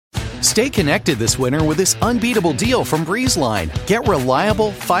Stay connected this winter with this unbeatable deal from BreezeLine. Get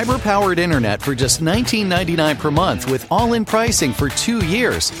reliable, fiber-powered internet for just $19.99 per month with all-in pricing for 2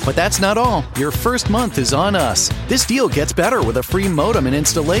 years. But that's not all. Your first month is on us. This deal gets better with a free modem and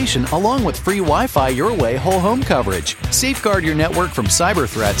installation, along with free Wi-Fi your way whole home coverage. Safeguard your network from cyber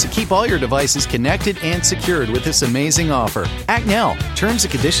threats and keep all your devices connected and secured with this amazing offer. Act now. Terms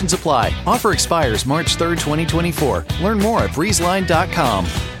and conditions apply. Offer expires March 3rd, 2024. Learn more at breezeline.com.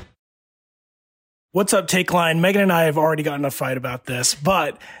 What's up, Take Line? Megan and I have already gotten a fight about this,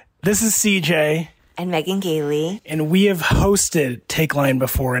 but this is CJ. And Megan Gailey. And we have hosted Take Line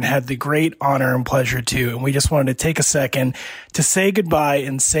before and had the great honor and pleasure to. And we just wanted to take a second to say goodbye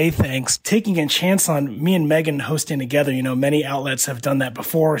and say thanks. Taking a chance on me and Megan hosting together. You know, many outlets have done that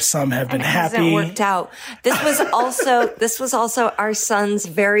before. Some have been happy. It hasn't worked out. This was also our son's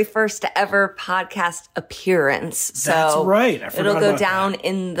very first ever podcast appearance. So that's right. It'll go down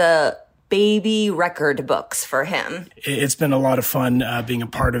in the baby record books for him. It's been a lot of fun being a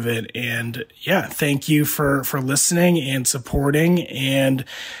part of it. And yeah, thank you for listening and supporting, and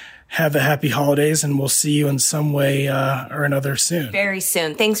have a happy holidays, and we'll see you in some way or another soon. Very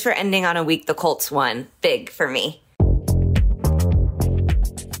soon. Thanks for ending on a week the Colts won. Big for me.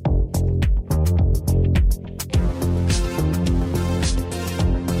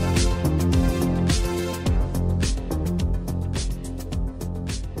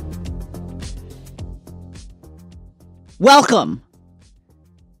 Welcome.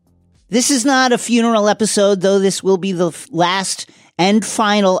 This is not a funeral episode, though this will be the last and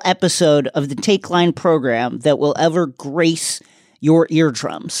final episode of the Take Line program that will ever grace your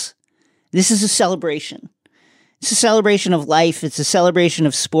eardrums. This is a celebration. It's a celebration of life. It's a celebration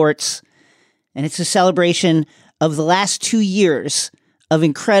of sports. And it's a celebration of the last 2 years of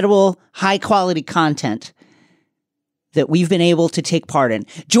incredible, high-quality content that we've been able to take part in.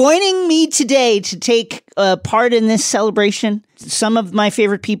 Joining me today to take part in this celebration, some of my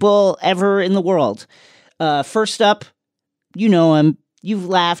favorite people ever in the world. First up, you know him. You've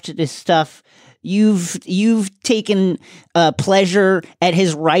laughed at his stuff. You've taken pleasure at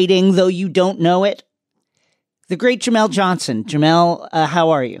his writing, though you don't know it. The great Jamel Johnson. Jamel, how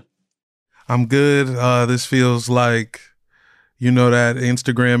are you? I'm good. This feels like, you know, that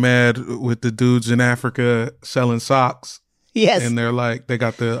Instagram ad with the dudes in Africa selling socks. Yes. And they're like, they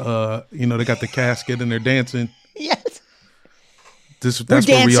got the, they got the casket and they're dancing. Yes. That's We're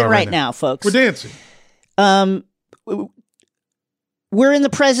dancing where we are right now, folks. We're dancing. We're in the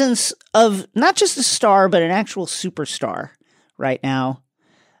presence of not just a star, but an actual superstar right now.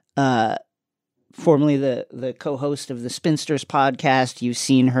 Formerly the co-host of the Spinsters podcast. You've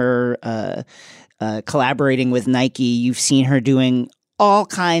seen her collaborating with Nike. You've seen her doing all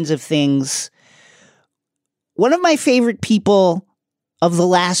kinds of things. One of my favorite people of the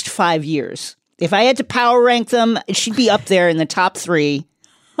last 5 years. If I had to power rank them, she'd be up there in the top 3.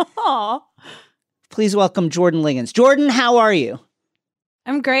 Aww. Please welcome Jordan Liggins. Jordan, how are you?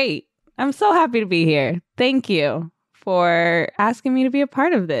 I'm great. I'm so happy to be here. Thank you for asking me to be a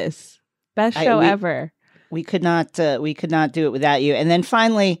part of this. Best show ever. We could not do it without you. And then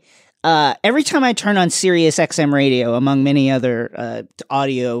finally, every time I turn on Sirius XM radio, among many other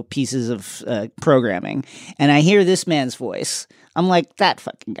audio pieces of programming, and I hear this man's voice, I'm like, that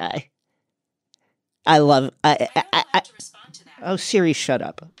fucking guy. I love. Oh, Siri, shut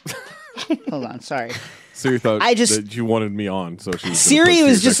up. Hold on, sorry. Siri thought that you wanted me on, so Siri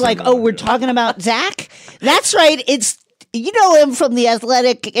was just like, "Oh, we're talking about Zach." That's right. It's, you know him from the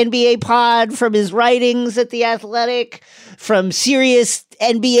Athletic NBA pod, from his writings at the Athletic, from Sirius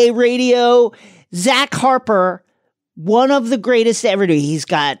NBA radio. Zach Harper, one of the greatest to ever do. He's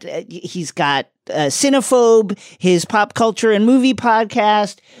got Cinephobe, his pop culture and movie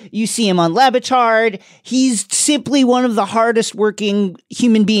podcast. You see him on Labitard. He's simply one of the hardest working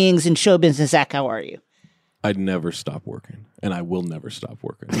human beings in show business. Zach, how are you? I'd never stop working, and I will never stop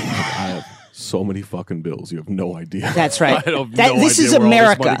working. I have so many fucking bills. You have no idea. That's right. I have this idea is where America.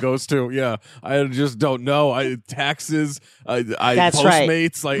 All this money goes to. Yeah, I just don't know. Taxes. That's Postmates.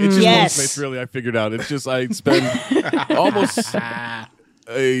 Right. Like it's just Yes. Postmates. Really, I figured out. It's just I spend almost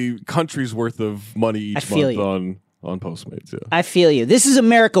a country's worth of money each month on Postmates. Yeah, I feel you. This is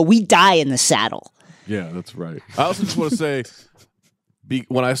America. We die in the saddle. Yeah, that's right. I also just want to say,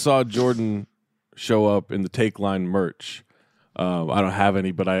 when I saw Jordan show up in the Take Line merch, I don't have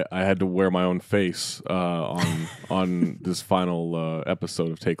any, but I had to wear my own face on this final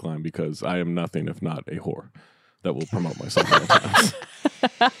episode of Take Line because I am nothing if not a whore that will promote myself all the times.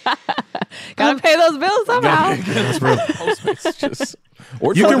 Gotta pay those bills somehow.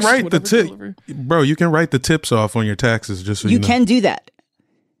 Or you can write the tip, bro. You can write the tips off on your taxes, just so you know. Can do that.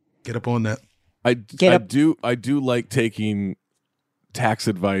 Get up on that. I do like taking tax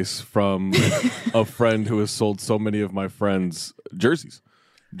advice from a friend who has sold so many of my friends jerseys.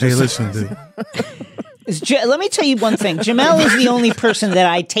 Hey, listen, dude. Let me tell you one thing. Jamel is the only person that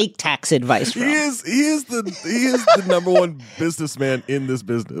I take tax advice from. He is the number one businessman in this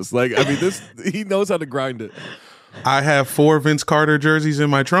business. Like, I mean, he knows how to grind it. I have 4 Vince Carter jerseys in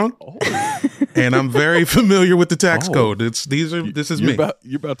my trunk, and I'm very familiar with the tax code. This is me.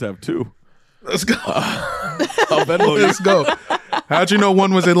 You're about to have 2. Let's go. I'll Venmo you. Let's go. How'd you know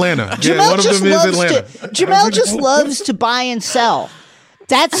one was Atlanta? Jamel one of them is Atlanta. Jamel just loves to buy and sell.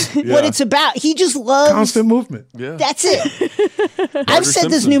 That's what it's about. He just loves constant movement. Yeah. That's it. I've said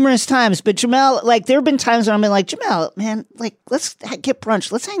this numerous times, but Jamel, like, there have been times when I've been like, Jamel, man, like, let's get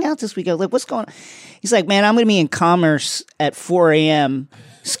brunch. Let's hang out this weekend. Like, what's going on? He's like, man, I'm going to be in Commerce at 4 a.m.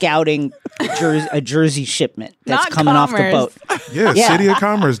 scouting a jersey shipment that's Not coming off the boat. Yeah, City of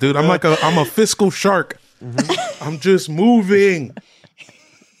Commerce, dude. I'm a fiscal shark. Mm-hmm. I'm just moving.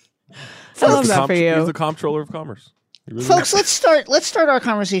 I love that for you. He's the comptroller of commerce. Really Folks, let's start our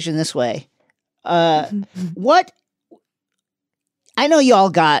conversation this way. What I know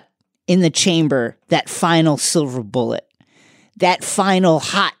y'all got in the chamber, that final silver bullet, that final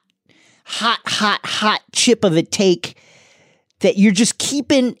hot chip of a take that you're just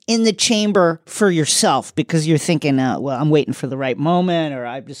keeping in the chamber for yourself because you're thinking, well, I'm waiting for the right moment, or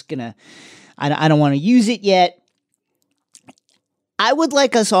I'm just gonna, I don't want to use it yet. I would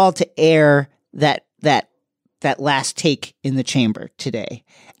like us all to air that last take in the chamber today.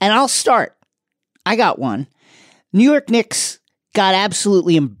 And I'll start. I got one. New York Knicks got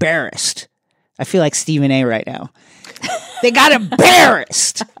absolutely embarrassed. I feel like Stephen A right now. They got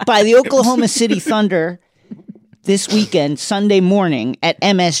embarrassed by the Oklahoma City Thunder this weekend, Sunday morning at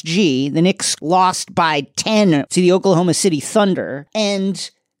MSG. The Knicks lost by 10 to the Oklahoma City Thunder.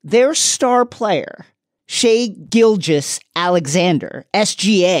 And their star player, Shai Gilgeous-Alexander,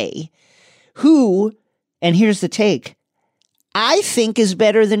 SGA, who, and here's the take, I think is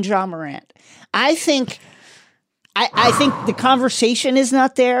better than Ja Morant. I think the conversation is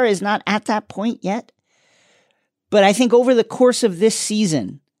not at that point yet. But I think over the course of this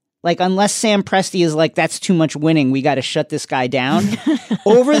season, like, unless Sam Presti is like, that's too much winning, we got to shut this guy down.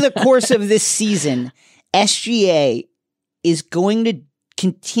 Over the course of this season, SGA is going to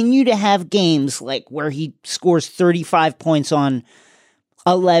continue to have games like where he scores 35 points on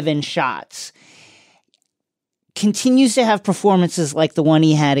 11 shots. Continues to have performances like the one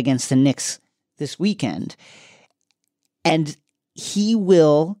he had against the Knicks this weekend. And he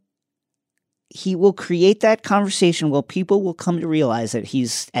will create that conversation where people will come to realize that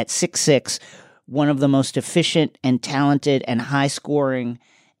he's at 6'6", one of the most efficient and talented and high-scoring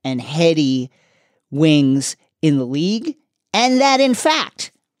and heady wings in the league. And that, in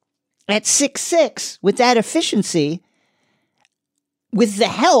fact, at 6'6", with that efficiency, with the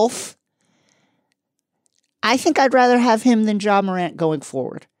health, I think I'd rather have him than Ja Morant going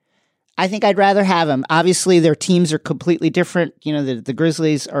forward. I think I'd rather have him. Obviously, their teams are completely different. You know, the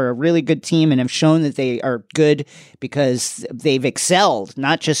Grizzlies are a really good team and have shown that they are good because they've excelled,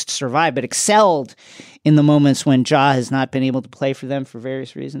 not just survived, but excelled in the moments when Ja has not been able to play for them for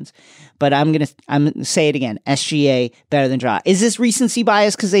various reasons. But I'm gonna say it again. SGA better than Ja. Is this recency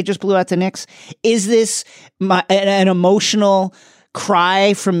bias because they just blew out the Knicks? Is this an emotional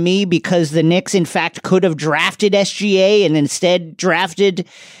cry from me because the Knicks, in fact, could have drafted SGA and instead drafted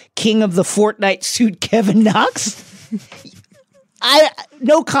King of the Fortnite suit Kevin Knox?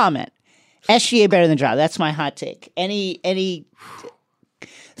 No comment. SGA better than Ja. That's my hot take. Any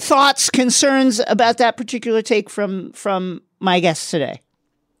thoughts, concerns about that particular take from my guests today?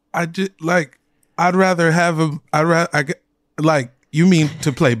 I'd rather have him. You mean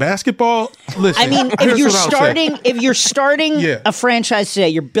to play basketball? Listen, I mean, if you're starting a franchise today,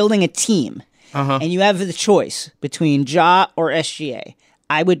 you're building a team, and you have the choice between Ja or SGA.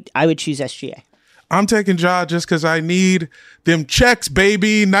 I would choose SGA. I'm taking Ja just because I need them checks,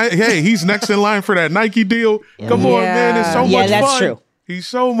 baby. Hey, he's next in line for that Nike deal. Come on, man. It's so much fun. Yeah, that's true. He's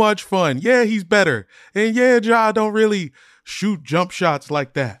so much fun. Yeah, he's better. And yeah, Ja don't really shoot jump shots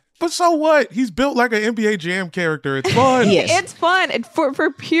like that. But so what? He's built like an NBA Jam character. It's fun. It's fun.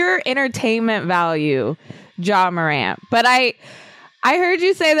 For pure entertainment value, Ja Morant. But I heard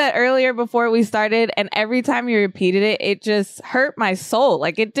you say that earlier before we started, and every time you repeated it, it just hurt my soul.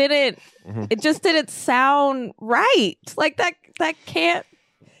 Like, it just didn't sound right. Like, that can't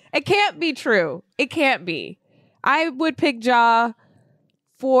be true. It can't be. I would pick Ja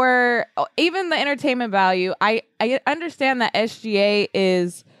for even the entertainment value. I understand that SGA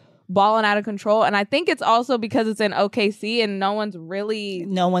is balling out of control. And I think it's also because it's in OKC and no one's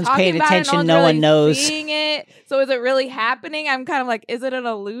paying attention. No one knows. Seeing it. So is it really happening? I'm kind of like, is it an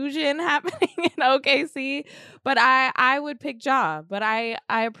illusion happening in OKC? But I would pick Ja. But I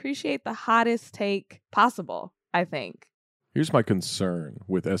appreciate the hottest take possible, I think. Here's my concern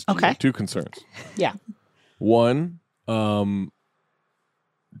with SG. Okay. 2 concerns. Yeah. One, 3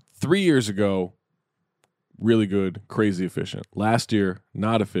 years ago, really good, crazy efficient. Last year,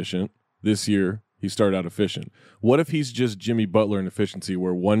 not efficient. This year, he started out efficient. What if he's just Jimmy Butler in efficiency,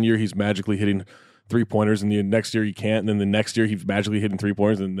 where 1 year he's magically hitting 3-pointers, and the next year he can't, and then the next year he's magically hitting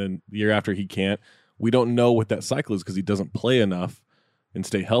 3-pointers, and then the year after he can't? We don't know what that cycle is because he doesn't play enough and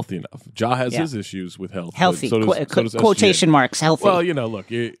stay healthy enough. Ja has his issues with health. Healthy. So does Quotation SGA. marks, healthy. Well,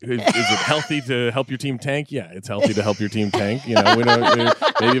 look, is it healthy to help your team tank? Yeah, it's healthy to help your team tank. We know, maybe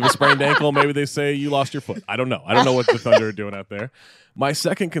you have a sprained ankle. Maybe they say you lost your foot. I don't know. I don't know what the Thunder are doing out there. My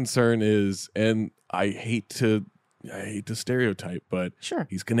second concern is, and I hate to stereotype, but sure,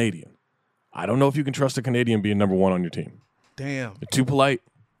 he's Canadian. I don't know if you can trust a Canadian being number 1 on your team. Damn. They're too polite.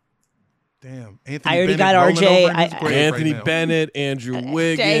 Damn. Anthony I already Bennett got RJ. Anthony right Bennett, Andrew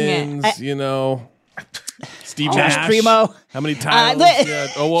Wiggins, Steve Josh Nash. Primo. How many titles?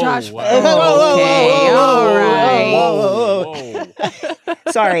 Josh. Wow. Okay, all right.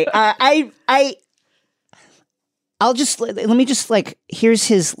 Sorry. I'll just let me just here's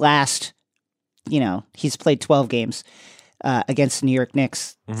his last. He's played 12 games against the New York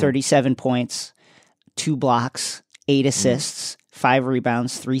Knicks. 37 points, 2 blocks, 8 assists. 5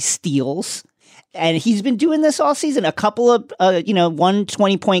 rebounds, 3 steals. And he's been doing this all season. A couple of, 1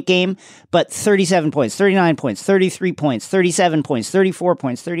 20-point game, but 37 points, 39 points, 33 points, 37 points, 34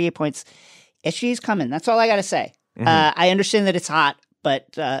 points, 38 points. SGA's coming. That's all I got to say. I understand that it's hot, but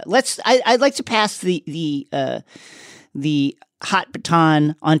I'd like to pass the hot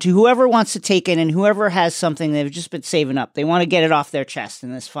baton onto whoever wants to take it and whoever has something they've just been saving up. They want to get it off their chest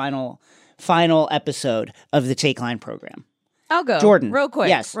in this final episode of the Take Line program. I'll go. Jordan. Real quick.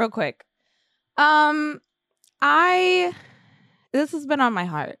 Yes. Real quick. This has been on my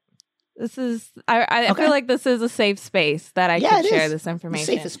heart. I feel like this is a safe space that I can share this information.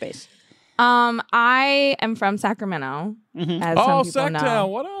 The safest space. I am from Sacramento. As some people know. Sacktown.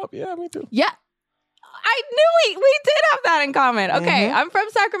 What up? Yeah, me too. Yeah. I knew we did have that in common. Okay. I'm from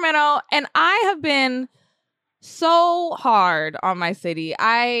Sacramento, and I have been so hard on my city.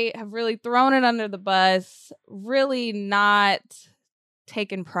 I have really thrown it under the bus, really not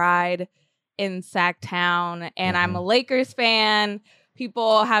taken pride in Sacktown. And I'm a Lakers fan.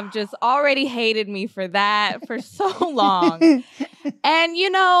 People have just already hated me for that for so long. And,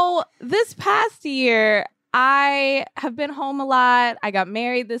 this past year, I have been home a lot. I got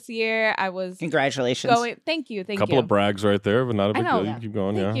married this year. Congratulations. Thank you. Couple of brags right there, but not a big deal. You keep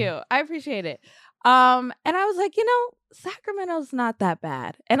going. Thank you. I appreciate it. And I was like, Sacramento's not that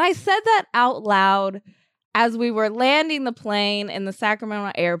bad. And I said that out loud as we were landing the plane in the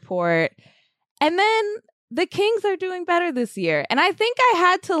Sacramento airport. And then the Kings are doing better this year. And I think I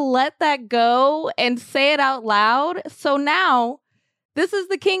had to let that go and say it out loud. So now this is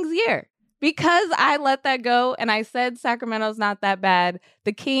the Kings' year. Because I let that go and I said Sacramento's not that bad,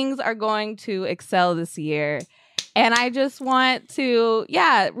 the Kings are going to excel this year. And I just want to,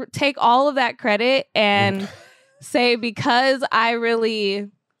 take all of that credit and say, because I really,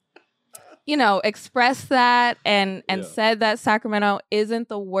 expressed that and said that Sacramento isn't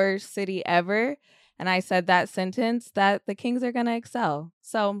the worst city ever. And I said that sentence, that the Kings are going to excel.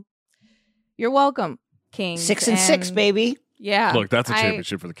 So you're welcome, Kings. 6-6, baby. Yeah. Look, that's a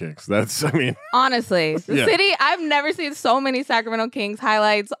championship for the Kings. Honestly, the city, I've never seen so many Sacramento Kings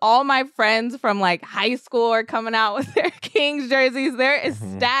highlights. All my friends from high school are coming out with their Kings jerseys. They're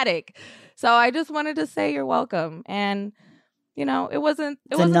ecstatic. So I just wanted to say you're welcome. And, it wasn't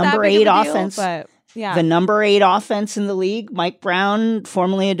the wasn't number that big 8 of a deal, offense. but yeah. The number 8 offense in the league, Mike Brown,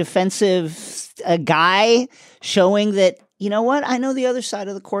 formerly a defensive guy, showing that, I know the other side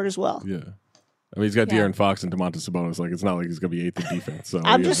of the court as well. Yeah. I mean, he's got De'Aaron Fox and Domantas Sabonis. It's not like he's going to be 8th in defense. So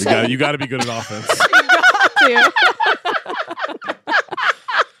I'm just saying. You got to be good at offense.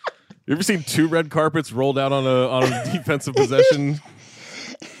 You You ever seen 2 red carpets rolled out on a defensive possession?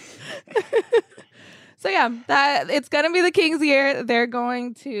 So that it's going to be the Kings' year. They're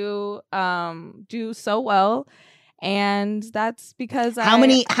going to do so well, and that's because how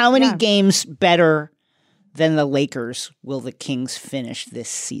many games better than the Lakers will the Kings finish this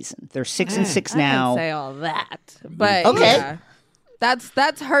season? They're 6-6 now. I can't say all that, but okay.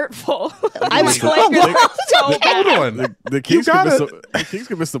 That's hurtful. I'm Hold on. The Kings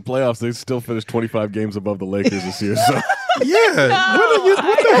could miss the playoffs. They still finished 25 games above the Lakers this year. So Yeah.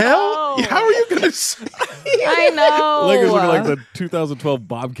 What the hell? How are you going to say? I know. Lakers look like the 2012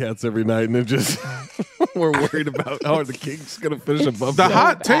 Bobcats every night, and it just we're worried about how are the Kings going to finish above The them.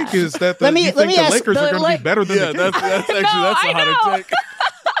 hot take is that Let me the ask- Lakers are going to be better than Yeah, the Kings. that's actually that's the hotter take.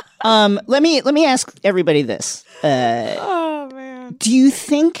 Let me ask everybody this. Oh man. Do you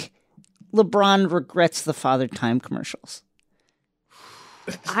think LeBron regrets the Father Time commercials?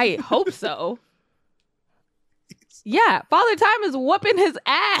 I hope so. Yeah, Father Time is whooping his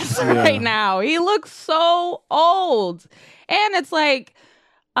ass right now. He looks so old. And it's like,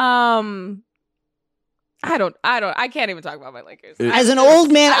 I can't even talk about my Lakers. As an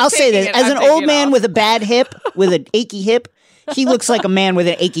old man, I'll say this. As an old man with with a bad hip, with an achy hip, he looks like a man with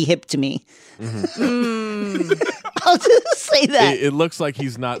an achy hip to me. I'll just say that. It looks like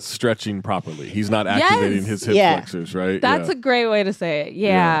he's not stretching properly. He's not activating his hip Yeah. flexors, right? That's Yeah. a great way to say it.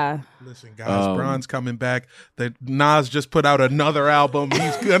 Yeah. Listen, guys, Bron's coming back. That Nas just put out another album.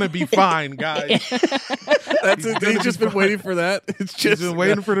 He's gonna be fine, guys. That's it. He's just been waiting for that. It's just been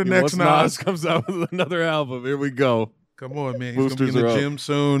waiting for the next once Nas Nas. comes out with another album. Here we go. Come on, man. He's gonna be in Boosters are the up. gym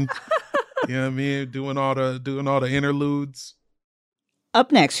soon. You know what I mean? Doing all the interludes.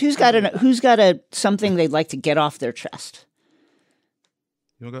 Up next, who's got a something they'd like to get off their chest?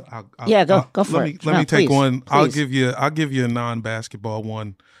 You wanna go? Yeah, go for it. Let No, me take please, one. please. I'll give you a non-basketball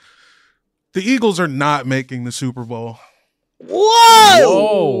one. The Eagles are not making the Super Bowl.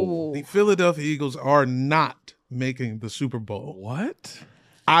 Whoa! The Philadelphia Eagles are not making the Super Bowl. What?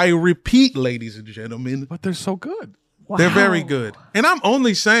 I repeat, ladies and gentlemen, But they're so good. they're very good. And I'm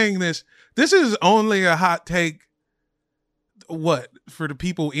only saying this. This is only a hot take. What, for the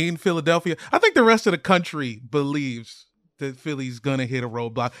people in Philadelphia? I think the rest of the country believes that Philly's gonna hit a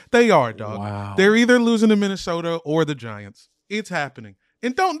roadblock. They are, dog. Wow. They're either losing to Minnesota or the Giants. It's happening.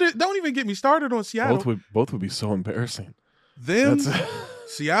 And don't even get me started on Seattle. Both would be so embarrassing. Them That's-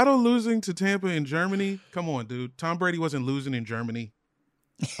 Seattle losing to Tampa in Germany. Come on, dude. Tom Brady wasn't losing in Germany.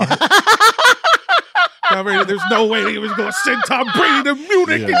 Tom Brady, there's no way he was gonna send Tom Brady to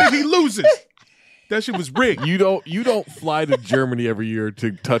Munich and then he loses. That shit was rigged. You don't fly to Germany every year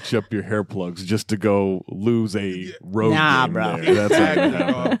to touch up your hair plugs just to go lose a road Nah, game bro. there. That's not Exactly,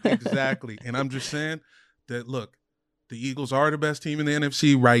 gonna happen. dog. Exactly. And I'm just saying that, look, the Eagles are the best team in the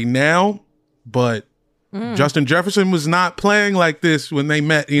NFC right now, but Justin Jefferson was not playing like this when they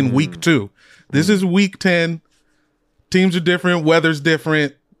met in week 2. This is week 10. Teams are different. Weather's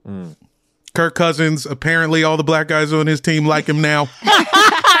different. Kirk Cousins, apparently all the black guys on his team like him now.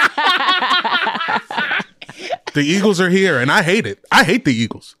 The Eagles are here, and I hate it. I hate the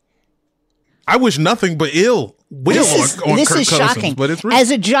Eagles. I wish nothing but ill will on This Kirk is Cousins, shocking. but it's real.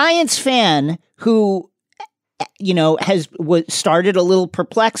 As a Giants fan who, started a little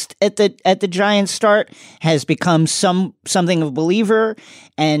perplexed at the Giants start, has become something of a believer,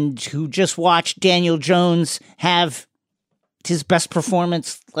 and who just watched Daniel Jones have his best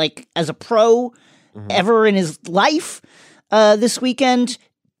performance like as a pro ever in his life this weekend.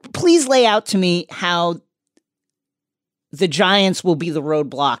 Please lay out to me how the Giants will be the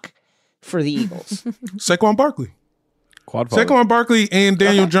roadblock for the Eagles. Saquon Barkley. Quad father. Saquon Barkley and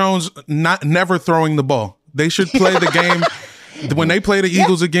Daniel Jones never throwing the ball. They should play the game. When they play the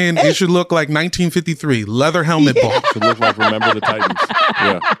Eagles again, it should look like 1953, leather helmet ball, Should look like Remember the Titans.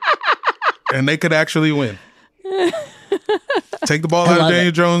 Yeah. and they could actually win. Take the ball out of love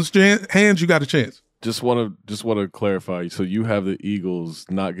Daniel Jones' hands, you got a chance. Just want to clarify. So you have the Eagles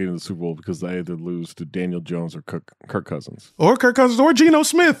not getting the Super Bowl because they either lose to Daniel Jones or Kirk Cousins. Or Kirk Cousins or Geno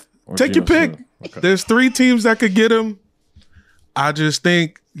Smith. Or Take Geno your pick. Smith. Okay. There's 3 teams that could get him. I just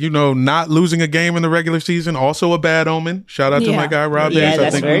think, not losing a game in the regular season, also a bad omen. Shout out to my guy, Rob Yeah, Bates. I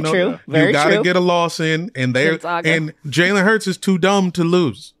that's think very true. Very you got to true. get a loss in, and Since August. and Jalen Hurts is too dumb to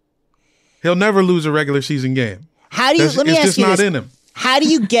lose. He'll never lose a regular season game. How do you? Let me it's ask just you not this. in him. How do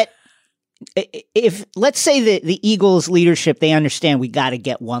you get? If let's say the Eagles leadership, they understand we got to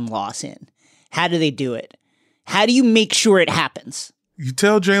get one loss in. How do they do it? How do you make sure it happens? You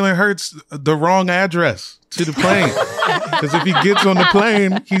tell Jalen Hurts the wrong address to the plane, because if he gets on the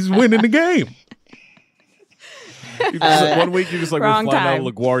plane, he's winning the game. One week you're just like, we're Wrong flying out time.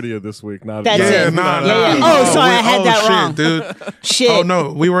 of LaGuardia this week. Not That's Yeah, it. nah. Yeah. Oh, sorry, I had that shit, wrong. dude. Shit. Oh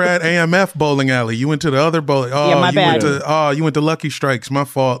no, we were at AMF bowling alley. You went to the other bowling. Oh, Yeah, my bad. You went to Lucky Strikes. My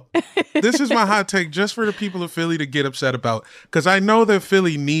fault. This is my hot take, just for the people of Philly to get upset about, because I know that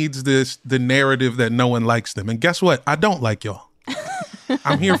Philly needs the narrative that no one likes them. And guess what? I don't like y'all.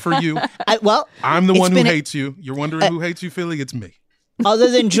 I'm here for you. I'm I'm the one who hates you. You're wondering who hates you, Philly? It's me. other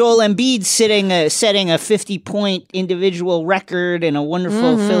than Joel Embiid setting a 50-point individual record and a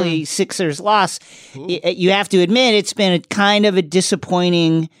wonderful Philly Sixers loss, you have to admit it's been a kind of a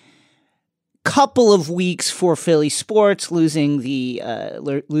disappointing couple of weeks for Philly sports, losing the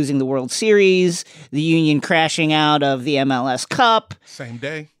World Series, the Union crashing out of the MLS Cup. Same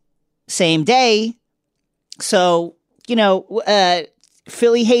day. So,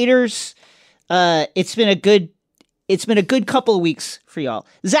 Philly haters, it's been a good couple of weeks for y'all.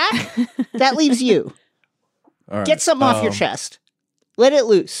 Zach, that leaves you. All right. Get something off your chest. Let it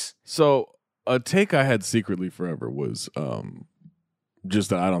loose. So a take I had secretly forever was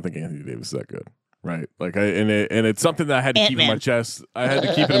just that I don't think Anthony Davis is that good. Right. Like it's something that I had to keep in my chest. I had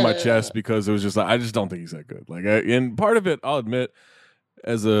to keep it in my chest because it was just like, I just don't think he's that good. Like, and part of it, I'll admit,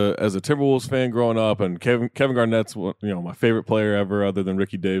 as a Timberwolves fan growing up, and Kevin Garnett's my favorite player ever, other than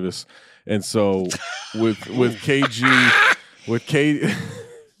Ricky Davis, and so with KG,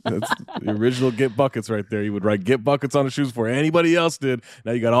 that's the original get buckets right there. He would write get buckets on his shoes before anybody else did.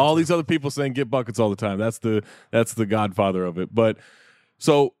 Now you got all these other people saying get buckets all the time. That's the godfather of it. But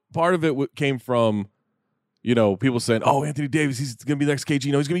so part of it came from people saying, "Oh, Anthony Davis, he's going to be the next KG.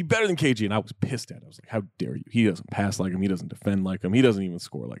 He's going to be better than KG." And I was pissed at it. I was like, "How dare you? He doesn't pass like him. He doesn't defend like him. He doesn't even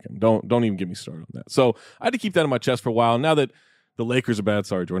score like him. Don't even get me started on that." So I had to keep that in my chest for a while. Now that the Lakers are bad,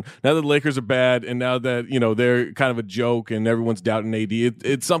 sorry, Jordan. Now that the Lakers are bad, and now that they're kind of a joke, and everyone's doubting AD,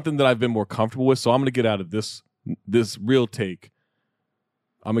 it's something that I've been more comfortable with. So I'm going to get out of this real take.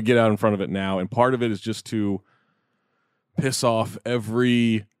 I'm going to get out in front of it now, and part of it is just to piss off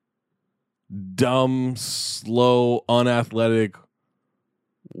every dumb, slow, unathletic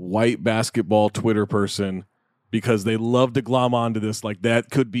white basketball Twitter person, because they love to glom onto this like that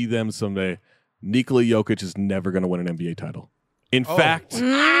could be them someday. Nikola Jokic is never going to win an NBA title. In fact, he's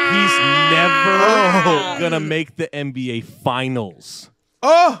never going to make the NBA Finals.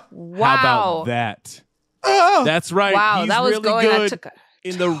 Wow. How about that? That's right. Wow, he's that was really going. good I took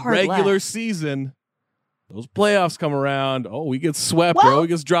in the regular season. Those playoffs come around. Oh, he gets swept, or he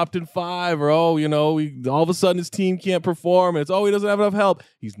gets dropped in 5, or all of a sudden his team can't perform. And it's he doesn't have enough help.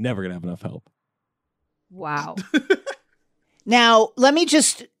 He's never gonna have enough help. Wow. Now let me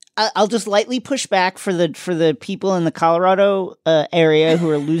I'll just lightly push back for the people in the Colorado area who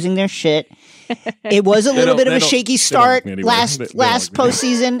are losing their shit. It was a little bit of a shaky start last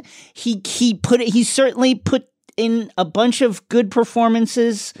postseason. He certainly put in a bunch of good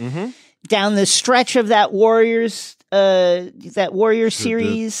performances. Mm-hmm. Down the stretch of that Warriors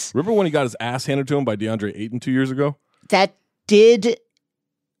series. Remember when he got his ass handed to him by DeAndre Ayton 2 years ago? That did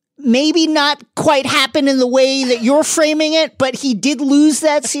maybe not quite happen in the way that you're framing it, but he did lose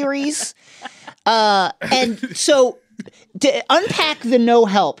that series. And so to unpack the no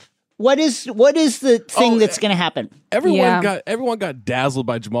help, what is the thing that's going to happen? Everyone got dazzled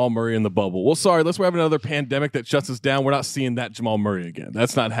by Jamal Murray in the bubble. Well, sorry, let's have another pandemic that shuts us down. We're not seeing that Jamal Murray again.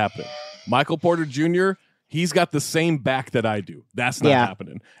 That's not happening. Michael Porter Jr., he's got the same back that I do. That's not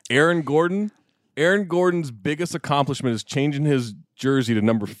happening. Aaron Gordon's biggest accomplishment is changing his jersey to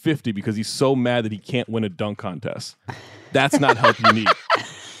number 50 because he's so mad that he can't win a dunk contest. That's not help you need.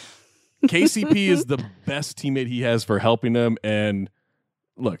 KCP is the best teammate he has for helping him, and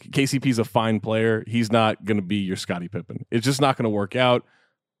look, KCP's a fine player. He's not going to be your Scottie Pippen. It's just not going to work out.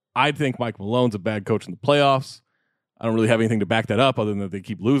 I think Mike Malone's a bad coach in the playoffs. I don't really have anything to back that up other than that they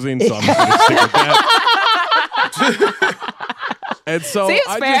keep losing, so I'm just going to stick with that. And so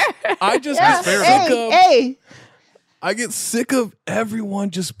I just get I get sick of everyone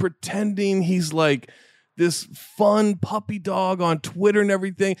just pretending he's like this fun puppy dog on Twitter and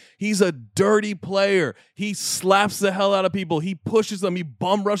everything. He's a dirty player. He slaps the hell out of people. He pushes them. He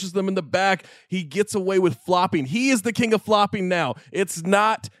bum rushes them in the back. He gets away with flopping. He is the king of flopping now. It's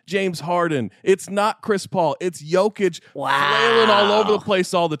not James Harden. It's not Chris Paul. It's Jokic flailing all over the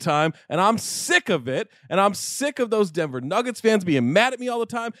place all the time. And I'm sick of it. And I'm sick of those Denver Nuggets fans being mad at me all the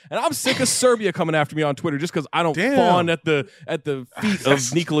time. And I'm sick of Serbia coming after me on Twitter just because I don't fawn at the feet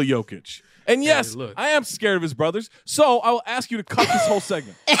of Nikola Jokic. And yes, I am scared of his brothers, so I will ask you to cut this whole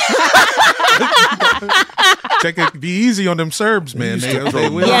segment. Be easy on them Serbs, man.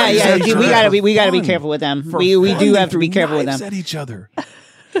 We gotta be careful with them. We do have to be careful with them. At each other.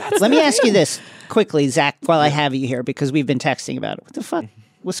 Let me ask you this quickly, Zach, while I have you here, because we've been texting about it. What the fuck?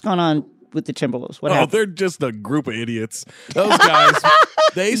 What's going on with the Timberwolves? What happened? They're just a group of idiots. Those guys.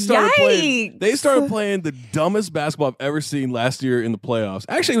 They started playing the dumbest basketball I've ever seen last year in the playoffs.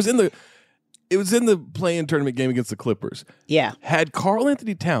 Actually, it was in the play-in tournament game against the Clippers. Yeah. Had Karl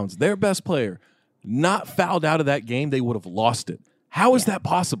Anthony Towns, their best player, not fouled out of that game, they would have lost it. How is that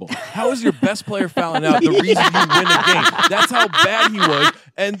possible? How is your best player fouling out the reason you win a game? That's how bad he was.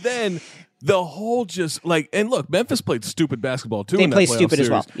 And then the whole and look, Memphis played stupid basketball too. They in that played playoff stupid series. as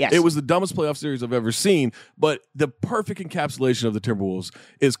well. Yes. It was the dumbest playoff series I've ever seen. But the perfect encapsulation of the Timberwolves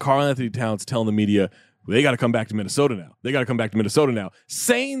is Karl Anthony Towns telling the media, they got to come back to Minnesota now. They got to come back to Minnesota now.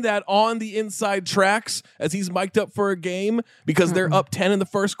 Saying that on the inside tracks as he's mic'd up for a game because they're up 10 in the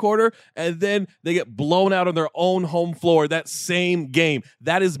first quarter, and then they get blown out on their own home floor that same game.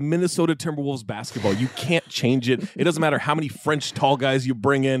 That is Minnesota Timberwolves basketball. You can't change it. It doesn't matter how many French tall guys you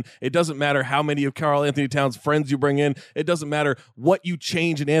bring in. It doesn't matter how many of Karl Anthony Towns' friends you bring in. It doesn't matter what you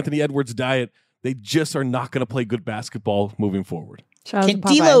change in Anthony Edwards' diet. They just are not going to play good basketball moving forward.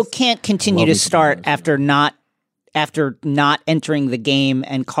 D'Lo can't continue to start after not entering the game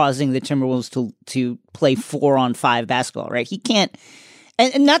and causing the Timberwolves to play 4-on-5 basketball, right? He can't,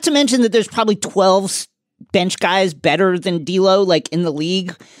 and not to mention that there's probably 12 bench guys better than D'Lo like in the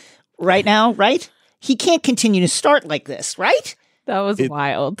league right now, right? He can't continue to start like this, right? That was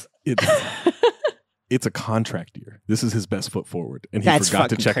wild. It's a contract year. This is his best foot forward, and he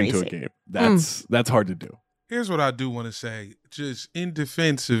forgot to check into a game. That's hard to do. Here's what I do want to say. Just in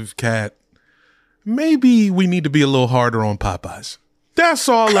defense of Cat, maybe we need to be a little harder on Popeyes. That's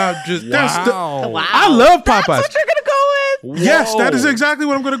all I just... Wow. I love Popeyes. That's what you're going to go with? Yes, that is exactly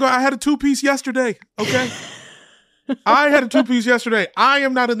what I'm going to go. I had a 2-piece yesterday, okay? I had a 2-piece yesterday. I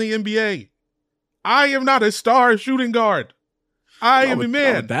am not in the NBA. I am not a star shooting guard. I am a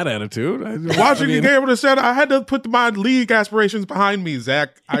man. That attitude. Watching the game with a set, I had to put my league aspirations behind me,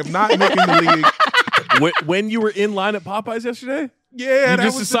 Zach. I'm not making the league. When you were in line at Popeyes yesterday? Yeah, you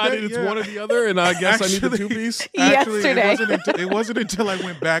just decided it's one or the other, and I guess I need the 2-piece? Actually, yesterday. It wasn't until I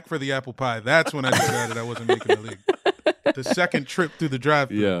went back for the apple pie. That's when I decided I wasn't making the league. The second trip through the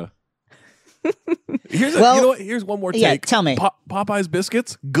drive-thru. Yeah. You know what? Here's one more take. Yeah, tell me. Popeyes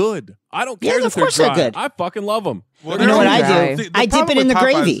biscuits, good. I don't care of that they're course they're dry. good. I fucking love them. Well, You know what I do? The I dip problem it in the with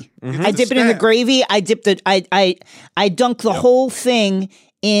Popeyes gravy. is I dip it in the stab. gravy. I dunk the whole thing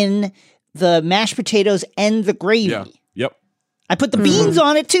in the mashed potatoes and the gravy. Yeah. Yep. I put the beans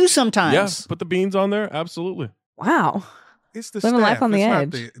on it too sometimes. Yeah. Put the beans on there. Absolutely. Wow. It's the Living staff. life on the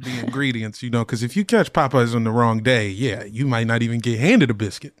it's edge. not the ingredients, because if you catch Popeyes on the wrong day, you might not even get handed a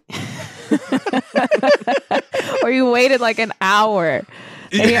biscuit. Or you waited like an hour.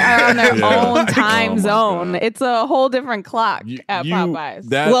 And you're on their own time zone. God. It's a whole different clock at Popeyes.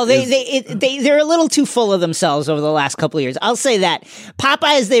 Well, they're a little too full of themselves over the last couple of years. I'll say that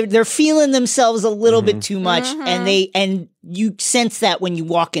Popeyes they're feeling themselves a little bit too much, and you sense that when you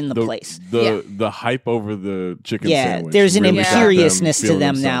walk in the place. The hype over the chicken sandwich. There's an really got imperiousness to feeling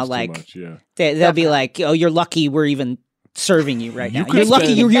them now. themselves too Like much, they'll be like, "Oh, you're lucky we're even serving you right now. could You're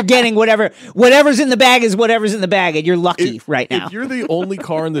lucky spend- you're getting whatever's in the bag is whatever's in the bag, and you're lucky right now." If you're the only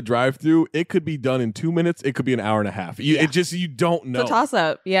car in the drive-thru, it could be done in 2 minutes. It could be an hour and a half. You don't know. It's a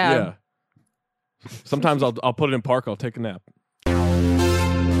toss-up. Yeah. Sometimes I'll put it in park. I'll take a nap.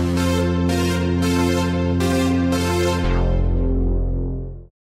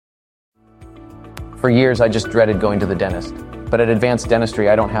 For years, I just dreaded going to the dentist. But at Advanced Dentistry,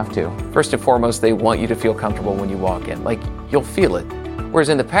 I don't have to. First and foremost, they want you to feel comfortable when you walk in. Like, you'll feel it. Whereas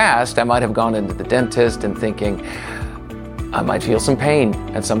in the past, I might have gone into the dentist and thinking, I might feel some pain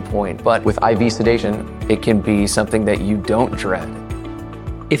at some point. But with IV sedation, it can be something that you don't dread.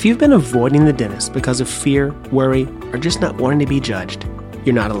 If you've been avoiding the dentist because of fear, worry, or just not wanting to be judged,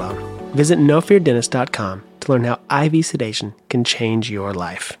 you're not alone. Visit nofeardentist.com to learn how IV sedation can change your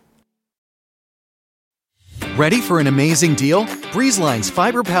life. Ready for an amazing deal? BreezeLine's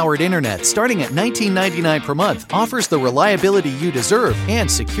fiber-powered internet, starting at $19.99 per month, offers the reliability you deserve and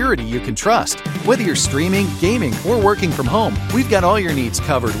security you can trust. Whether you're streaming, gaming, or working from home, we've got all your needs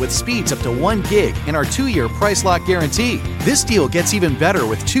covered with speeds up to 1 gig and our 2-year price lock guarantee. This deal gets even better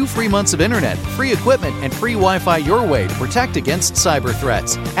with 2 free months of internet, free equipment, and free Wi-Fi your way to protect against cyber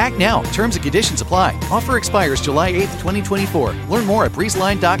threats. Act now. Terms and conditions apply. Offer expires July 8th, 2024. Learn more at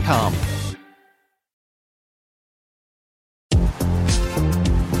breezeline.com.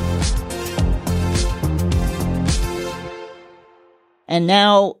 And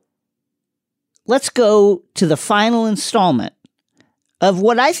now, let's go to the final installment of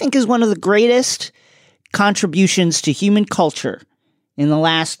what I think is one of the greatest contributions to human culture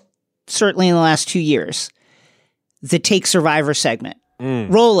certainly in the last 2 years, the Take Survivor segment.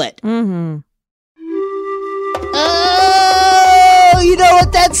 Roll it. Mm-hmm. Oh, you know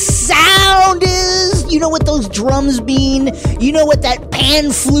what that sound is? You know what those drums mean? You know what that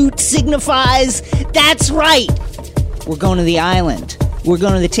pan flute signifies? That's right. We're going to the island. We're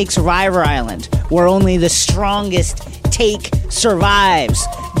going to the Take Survivor Island, where only the strongest take Survives.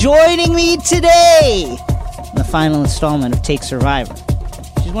 Joining me today in the final installment of Take Survivor.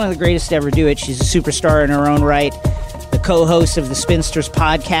 She's one of the greatest to ever do it. She's a superstar in her own right. The co-host of the Spinsters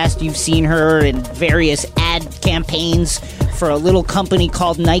podcast. You've seen her in various ad campaigns for a little company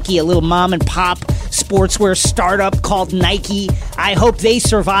called Nike, a little mom and pop sportswear startup called Nike. I hope they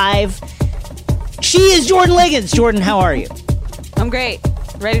survive. She is Jordan Liggins. Jordan, how are you? I'm great.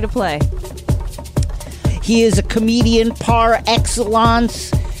 Ready to play. He is a comedian par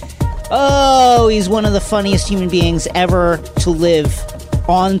excellence. Oh, he's one of the funniest human beings ever to live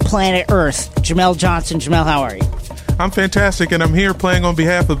on planet Earth. Jamel Johnson. Jamel, how are you? I'm fantastic, and I'm here playing on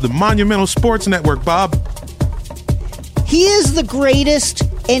behalf of the Monumental Sports Network, Bob. He is the greatest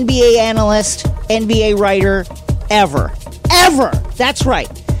NBA analyst, NBA writer ever. Ever! That's right.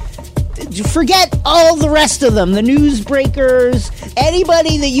 Forget all the rest of them. The newsbreakers,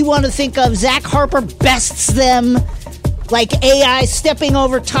 anybody that you want to think of, Zach Harper bests them like AI stepping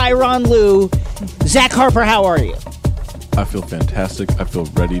over Tyronn Lue. Zach Harper, how are you? I feel fantastic. I feel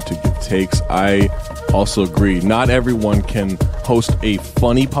ready to give takes. I also agree. Not everyone can host a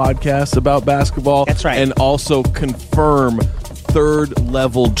funny podcast about basketball. That's right. And also confirm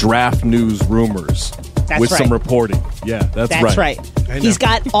third-level draft news rumors with some reporting. Yeah, that's right. He's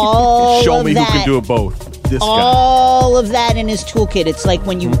got all Show of me that. who can do it both. This all of that in his toolkit. It's like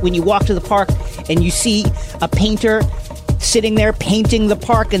when you walk to the park and you see a painter sitting there painting the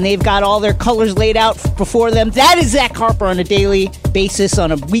park and they've got all their colors laid out before them. That is Zach Harper on a daily basis,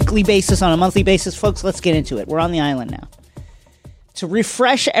 on a weekly basis, on a monthly basis. Folks, let's get into it. We're on the island now. To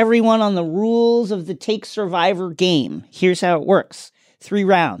refresh everyone on the rules of the Take Survivor game, here's how it works. 3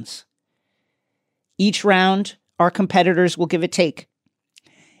 rounds. Each round, our competitors will give a take.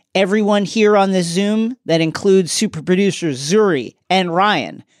 Everyone here on this Zoom, that includes super producers Zuri and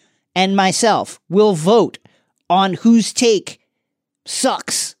Ryan and myself, will vote on whose take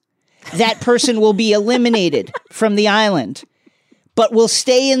sucks. That person will be eliminated from the island, but will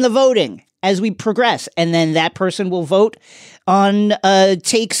stay in the voting as we progress. And then that person will vote on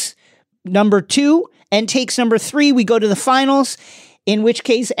takes number 2 and takes number 3. We go to the finals, in which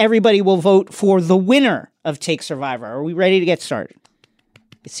case everybody will vote for the winner of Take Survivor. Are we ready to get started?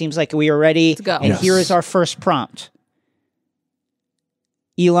 It seems like we are ready. Let's go. And here is our first prompt.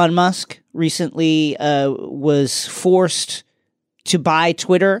 Elon Musk recently was forced to buy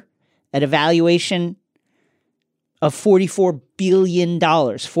Twitter at a valuation of $44 billion.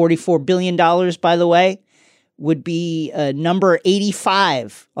 $44 billion, by the way, would be number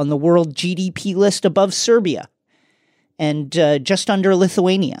 85 on the world GDP list, above Serbia and just under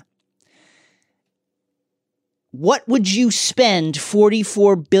Lithuania. What would you spend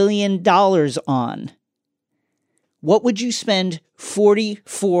 $44 billion on? What would you spend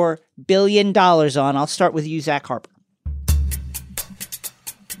 $44 billion on? I'll start with you, Zach Harper.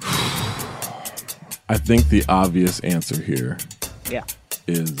 I think the obvious answer here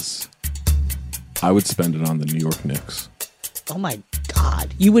is I would spend it on the New York Knicks. Oh my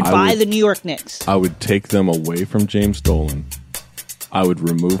God. You would buy the New York Knicks. I would take them away from James Dolan. I would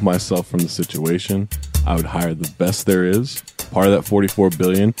remove myself from the situation. I would hire the best there is. Part of that $44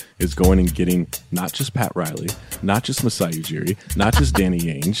 billion is going and getting not just Pat Riley, not just Masai Ujiri, not just Danny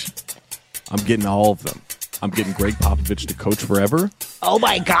Ainge. I'm getting all of them. I'm getting Greg Popovich to coach forever. Oh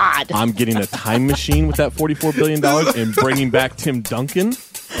my God. I'm getting a time machine with that $44 billion and bringing back Tim Duncan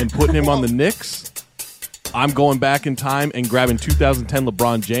and putting him on the Knicks. I'm going back in time and grabbing 2010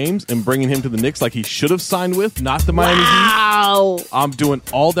 LeBron James and bringing him to the Knicks like he should have signed with, not the Miami Heat. I'm doing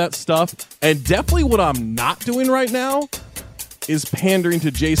all that stuff. And definitely what I'm not doing right now is pandering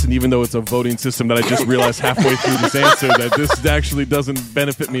to Jason, even though it's a voting system that I just realized halfway through this answer that this actually doesn't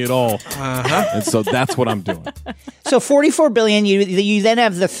benefit me at all. And so that's what I'm doing. So $44 billion, you then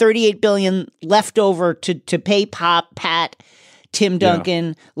have the $38 billion left over to pay Pat, Tim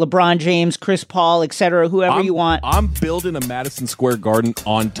Duncan, LeBron James, Chris Paul, etc., whoever you want. I'm building a Madison Square Garden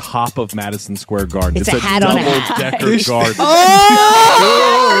on top of Madison Square Garden. It's a hat on a hat. Double-decker garden.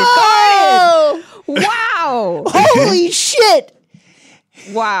 Oh! Wow. Holy shit!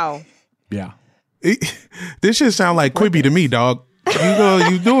 Wow. Yeah. This shit sound like Quibi to me, dog.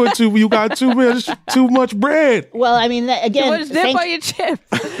 You do it too. You got too much bread. Well, I mean, again, Too much dip on your chip.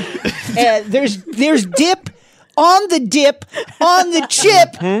 There's dip on the dip on the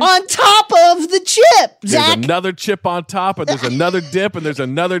chip on top of the chip. Zach. There's another chip on top, and there's another dip, and there's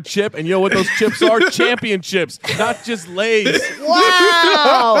another chip, and you know what those chips are? Championships, not just Lay's.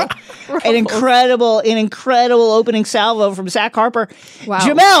 Wow! An incredible opening salvo from Zach Harper. Wow.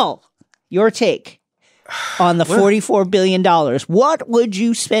 Jamel, your take on the $44 billion. What would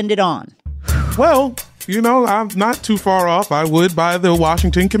you spend it on? Well, you know, I'm not too far off. I would buy the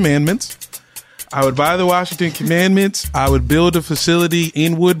Washington Commandments. I would build a facility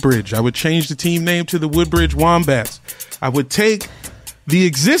in Woodbridge. I would change the team name to the Woodbridge Wombats. I would take the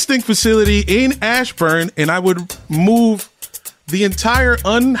existing facility in Ashburn and I would move the entire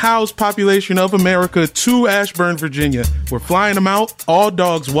unhoused population of America to Ashburn, Virginia. We're flying them out. All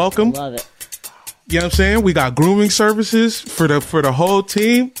dogs welcome. Love it. You know what I'm saying? We got grooming services for the whole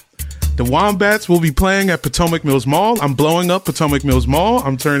team. The Wombats will be playing at Potomac Mills Mall. I'm blowing up Potomac Mills Mall.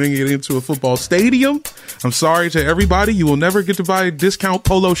 I'm turning it into a football stadium. I'm sorry to everybody. You will never get to buy discount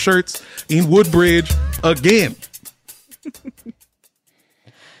polo shirts in Woodbridge again.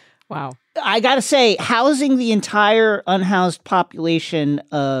 Wow. I gotta say, housing the entire unhoused population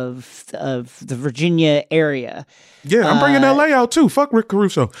of the Virginia area. Yeah, I'm bringing LA out too. Fuck Rick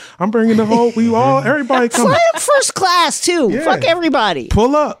Caruso. I'm bringing the whole. Everybody coming. Fly up first class too. Yeah. Fuck everybody.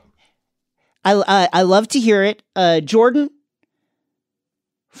 Pull up. I love to hear it. Jordan,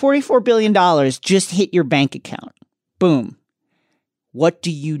 $44 billion just hit your bank account. Boom. What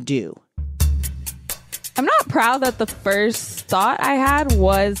do you do? I'm not proud that the first thought I had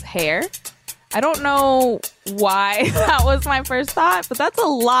was hair. I don't know why that was my first thought, but that's a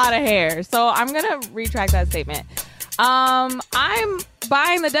lot of hair. So I'm going to retract that statement. I'm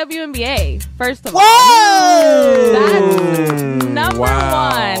buying the WNBA, first of all. Whoa! That's number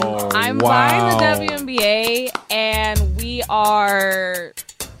one. I'm buying the WNBA, and we are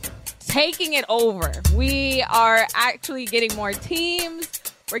taking it over. We are actually getting more teams.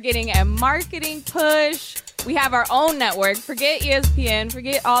 We're getting a marketing push. We have our own network. Forget ESPN.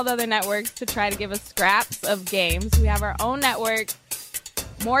 Forget all the other networks to try to give us scraps of games. We have our own network.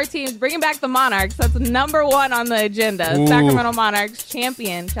 More teams. Bringing back the Monarchs. That's number one on the agenda. Ooh. Sacramento Monarchs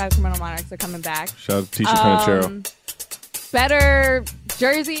champion. Sacramento Monarchs are coming back. Shout out to Tisha Penichero. Better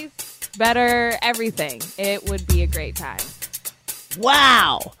jerseys. Better everything. It would be a great time.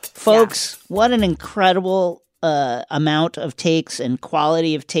 Wow. Folks, what an incredible amount of takes and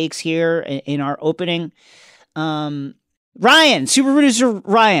quality of takes here in our opening. Ryan, super producer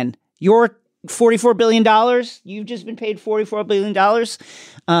Ryan, your $44 billion. You've just been paid $44 billion.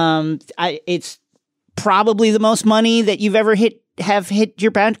 It's probably the most money that you've ever have hit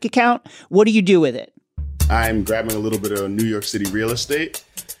your bank account. What do you do with it? I'm grabbing a little bit of New York City real estate.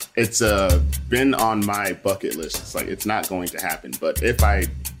 It's been on my bucket list. It's like, it's not going to happen. But if I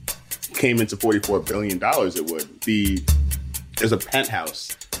came into $44 billion, it would be, there's a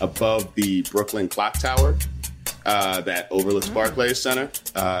penthouse above the Brooklyn Clock Tower that overlooks Barclays Center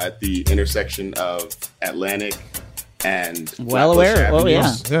at the intersection of Atlantic and well aware. Oh,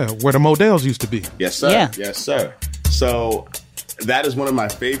 yeah. Yeah, where the Models used to be. Yes, sir. Yeah. Yes, sir. So that is one of my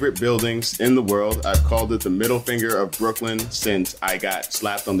favorite buildings in the world. I've called it the middle finger of Brooklyn since I got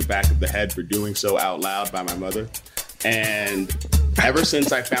slapped on the back of the head for doing so out loud by my mother. And ever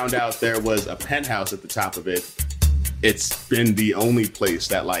since I found out there was a penthouse at the top of it, it's been the only place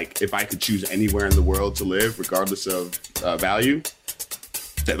that, like, if I could choose anywhere in the world to live, regardless of value,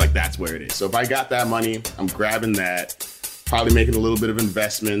 that, like, that's where it is. So if I got that money, I'm grabbing that, probably making a little bit of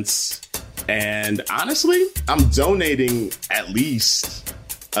investments. And honestly, I'm donating at least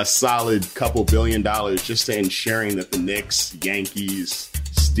a solid couple $1 billion just to ensuring that the Knicks, Yankees,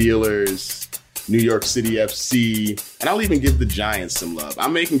 Steelers, New York City FC, and I'll even give the Giants some love.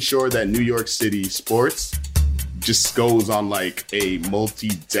 I'm making sure that New York City sports just goes on like a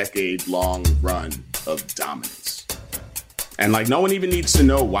multi-decade long run of dominance. And like, no one even needs to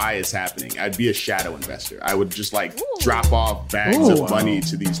know why it's happening. I'd be a shadow investor. I would just like drop off bags of money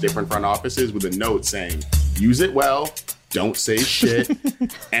to these different front offices with a note saying, use it well, don't say shit,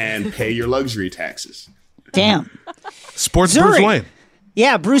 and pay your luxury taxes. Damn. Sports Zuri. Bruce Wayne.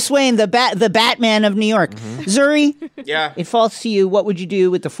 Yeah, Bruce Wayne, the Batman of New York. Zuri, Yeah. it falls to you. What would you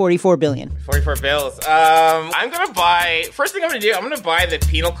do with the $44 billion? 44 bills. I'm going to buy... First thing I'm going to do, I'm going to buy the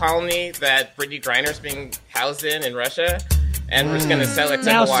penal colony that Brittany Griner's being housed in Russia. And we're just going to sell it to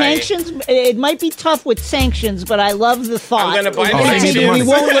Now, Hawaii. sanctions, it might be tough with sanctions, but I love the thought. I'm gonna buy the Maybe sanctions. we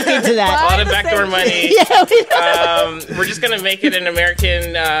won't look into that. All the backdoor money. Yeah, we don't We're just going to make it an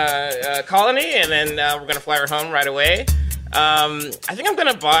American colony, and then we're going to fly her home right away. I think I'm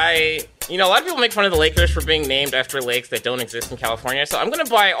going to buy... You know, a lot of people make fun of the Lakers for being named after lakes that don't exist in California, so I'm going to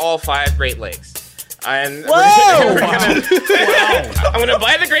buy all 5 Great Lakes. And Whoa! I'm gonna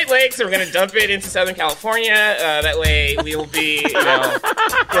buy the Great Lakes and we're gonna dump it into Southern California. That way we will be, we'll have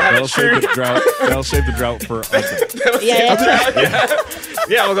That'll save the drought. That'll save the drought for us.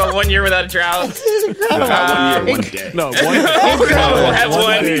 Yeah, we'll go 1 year without a drought. Not 1 year, 1 day. No, We'll have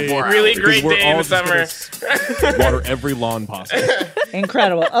one really great we're day in all the just summer. water every lawn possible.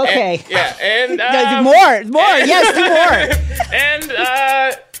 Incredible. Okay. And More. Yes, do more. And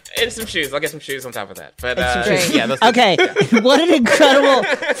some shoes. I'll get some shoes on top of that. But shoes. yeah, those Okay. What an incredible,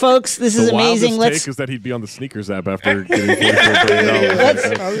 folks. This is The amazing. wildest take is that he'd be on the sneakers app after getting $44 billion.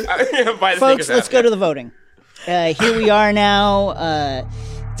 buy the Folks, sneakers let's app, go to the voting. Here we are now.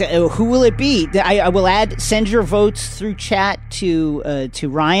 Who will it be? I will send your votes through chat to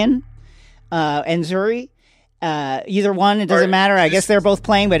Ryan and Zuri. Either one, it doesn't matter. I guess they're both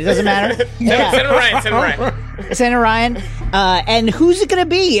playing, but it doesn't matter. Send it Ryan. Send it Ryan. And who's it going to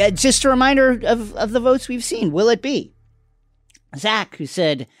be? Just a reminder of the votes we've seen. Will it be Zach, who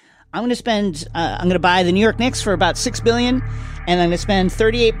said, I'm going to buy the New York Knicks for about $6 billion, and I'm going to spend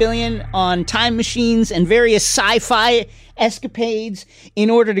 $38 billion on time machines and various sci-fi escapades in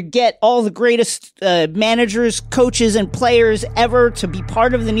order to get all the greatest managers, coaches, and players ever to be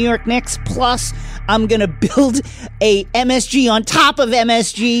part of the New York Knicks. Plus, I'm going to build a MSG on top of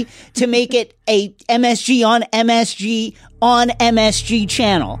MSG to make it a MSG on MSG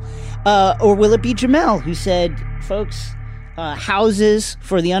channel. Or will it be Jamel, who said, folks, houses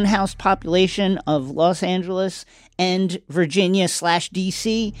for the unhoused population of Los Angeles and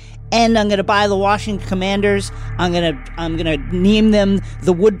Virginia/DC, and I'm gonna buy the Washington Commanders. I'm gonna name them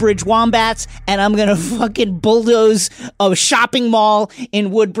the Woodbridge Wombats, and I'm gonna fucking bulldoze a shopping mall in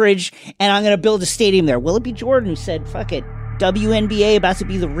Woodbridge, and I'm gonna build a stadium there. Will it be Jordan, who said, fuck it, WNBA about to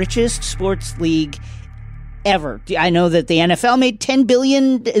be the richest sports league ever? I know that the NFL made $10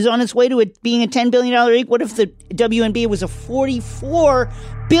 billion, is on its way to it being a $10 billion league. What if the WNBA was a $44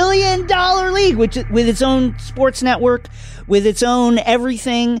 billion league, with its own sports network, with its own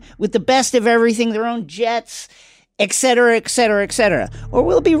everything, with the best of everything, their own jets, et cetera, et cetera, et cetera? Or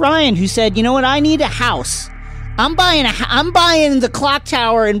will it be Ryan, who said, you know what, I need a house. I'm buying the clock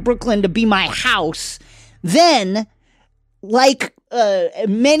tower in Brooklyn to be my house. Then, like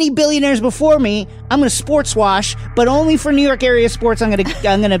many billionaires before me, I'm going to sports wash, but only for New York area sports. I'm going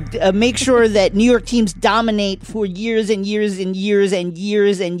to make sure that New York teams dominate for years and years and years and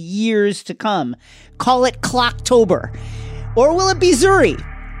years and years to come. Call it Clocktober. Or will it be Zuri,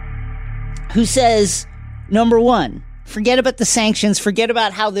 who says, number one, forget about the sanctions, forget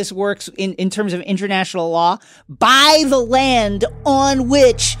about how this works in terms of international law. Buy the land on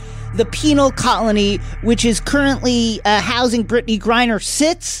which the penal colony, which is currently housing Brittany Griner,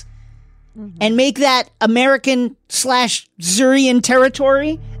 sits, and make that American/Zurian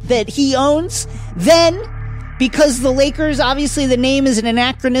territory that he owns. Then, because the Lakers, obviously the name is an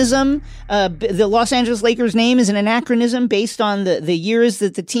anachronism, the Los Angeles Lakers name is an anachronism based on the years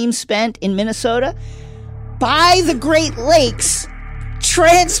that the team spent in Minnesota, buy the Great Lakes,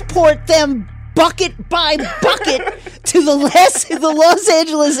 transport them bucket by bucket to the Los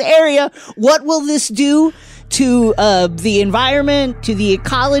Angeles area. What will this do to the environment, to the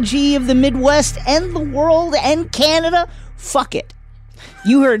ecology of the Midwest and the world and Canada? Fuck it.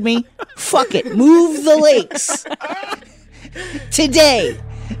 You heard me. Fuck it. Move the lakes. Today.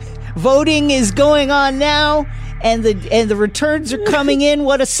 Voting is going on now, and the returns are coming in.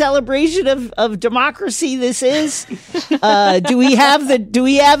 What a celebration of democracy this is. Do we have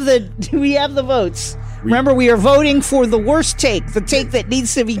the votes? Remember, we are voting for the worst take, the take that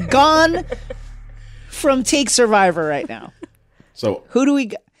needs to be gone from Take Survivor right now. So who do we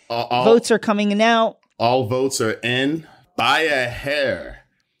got? Votes are coming in now. All votes are in by a hair.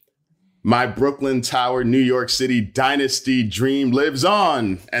 My Brooklyn Tower, New York City dynasty dream lives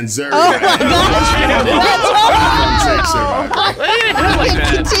on. And Zuri. Oh my God!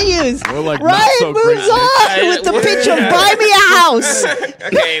 It continues. Like Ryan moves on with the pitch of "Buy me a house."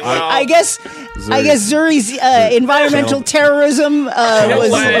 Okay, well, I guess Zuri's environmental terrorism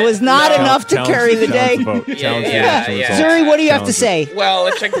was not enough to carry the day. Zuri, what do you have to say? Well,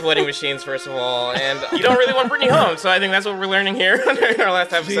 let's check the voting machines first of all, and you don't really want Brittany home, so I think that's what we're learning here on our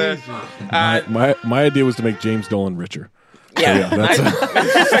last episode. My idea was to make James Dolan richer. Yeah. So that's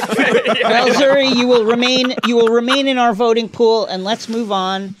Well, Zuri, you will remain in our voting pool, and let's move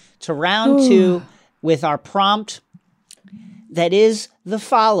on to round 2 with our prompt that is the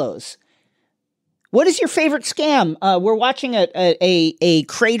follows. What is your favorite scam? We're watching a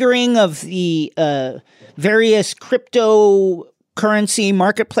cratering of the various crypto cryptocurrency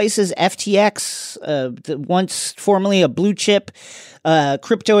marketplaces, FTX, once formerly a blue chip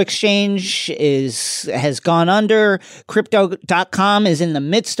crypto exchange, has gone under. Crypto.com is in the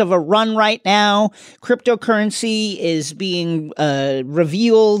midst of a run right now. Cryptocurrency is being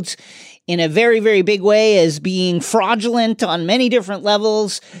revealed in a very, very big way as being fraudulent on many different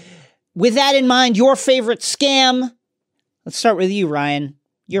levels. With that in mind, your favorite scam? Let's start with you, Ryan.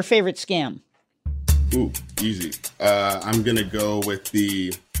 Your favorite scam? Ooh, easy. I'm going to go with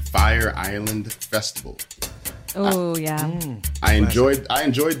the Fire Island Festival. Oh, yeah. I enjoyed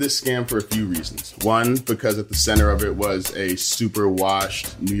this scam for a few reasons. One, because at the center of it was a super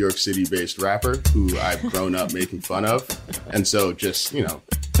washed New York City-based rapper who I've grown up making fun of. And so just,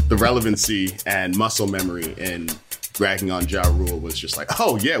 the relevancy and muscle memory in bragging on Ja Rule was just like,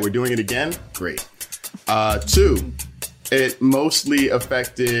 oh, yeah, we're doing it again? Great. Two, it mostly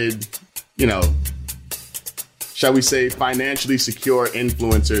affected, shall we say, financially secure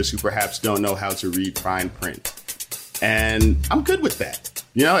influencers who perhaps don't know how to read fine print. And I'm good with that.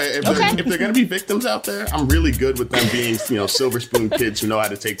 If they're going to be victims out there, I'm really good with them being, silver spoon kids who know how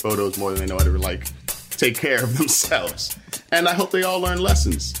to take photos more than they know how to, take care of themselves. And I hope they all learn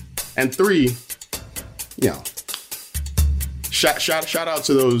lessons. And three, shout out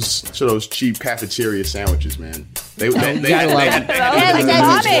to those cheap cafeteria sandwiches, man. They've been in the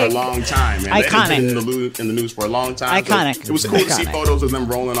news for a long time. Man. Iconic. They've been in the news for a long time. Iconic. So it was cool to see photos of them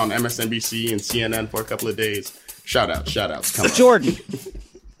rolling on MSNBC and CNN for a couple of days. Shout outs. Come on. Jordan,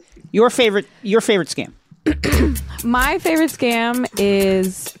 your favorite scam? My favorite scam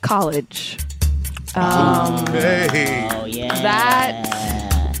is college. Oh, yeah.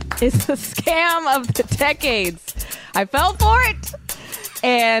 That is the scam of the decades. I fell for it.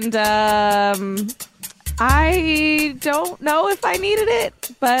 And I don't know if I needed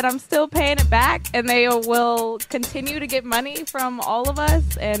it, but I'm still paying it back. And they will continue to get money from all of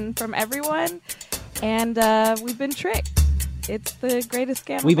us and from everyone. And we've been tricked. It's the greatest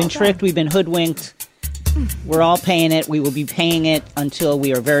scam. We've been tricked. We've been hoodwinked. We're all paying it. We will be paying it until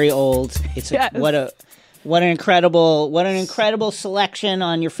we are very old. What an incredible selection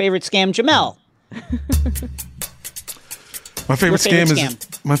on your favorite scam, Jamel. My favorite scam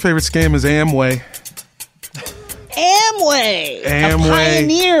is Amway. Amway, a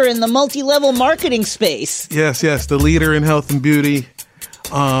pioneer in the multi-level marketing space. Yes, the leader in health and beauty.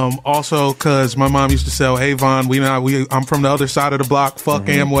 Also, because my mom used to sell Avon. I'm from the other side of the block. Fuck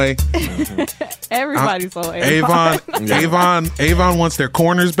Amway. Everybody sold Avon. Avon wants their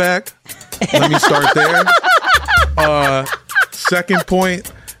corners back. Let me start there. Second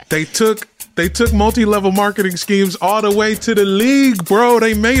point, they took multi-level marketing schemes all the way to the league, bro.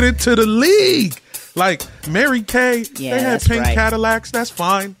 They made it to the league. Like Mary Kay, they had pink Cadillacs. That's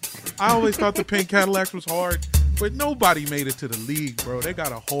fine. I always thought the pink Cadillacs was hard. But nobody made it to the league, bro. They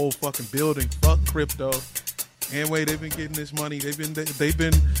got a whole fucking building. Fuck crypto. Amway, they've been getting this money. They've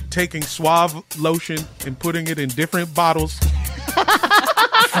been taking Suave lotion and putting it in different bottles for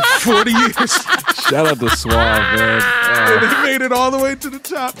 40 years. Shout out to Suave, man. And they made it all the way to the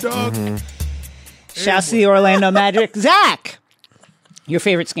top, dog. Mm-hmm. Shouts to the Orlando Magic. Zach, your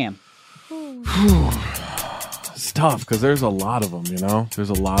favorite scam? It's tough because there's a lot of them, There's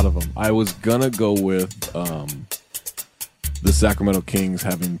a lot of them. I was going to go with the Sacramento Kings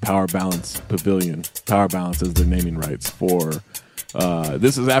having Power Balance Pavilion. Power Balance as their naming rights for...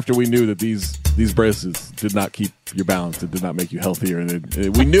 this is after we knew that these bracelets did not keep your balance. It did not make you healthier.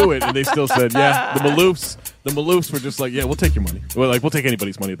 And we knew it, and they still said, yeah, the Maloofs were just like, yeah, we'll take your money. We'll take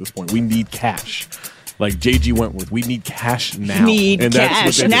anybody's money at this point. We need cash. Like J.G. Wentworth, we need cash now.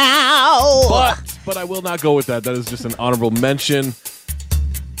 Cash now. But I will not go with that. That is just an honorable mention.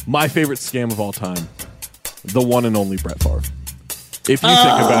 My favorite scam of all time, the one and only Brett Favre. If you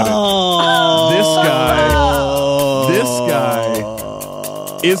think about it, this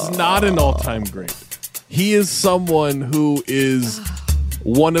guy is not an all-time great. He is someone who is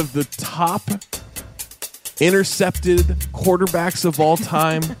one of the top intercepted quarterbacks of all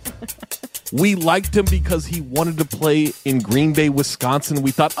time. We liked him because he wanted to play in Green Bay, Wisconsin.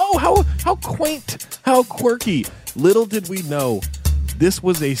 We thought, oh, how quaint, how quirky. Little did we know, this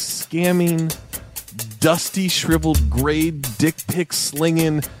was a scamming, dusty, shriveled, grade, dick pic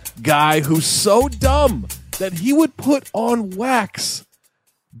slinging guy who's so dumb that he would put on wax.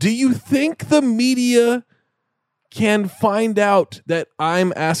 Do you think the media can find out that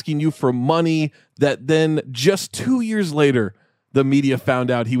I'm asking you for money, that then just 2 years later, the media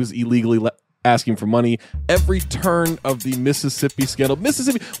found out he was illegally asking for money? Every turn of the Mississippi scandal.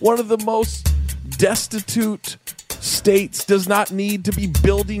 Mississippi, one of the most destitute states, does not need to be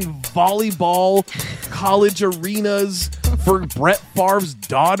building volleyball college arenas for Brett Favre's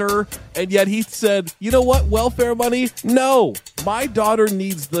daughter, and yet he said, you know what, welfare money? No, my daughter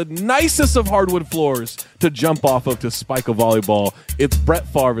needs the nicest of hardwood floors to jump off of to spike a volleyball. It's Brett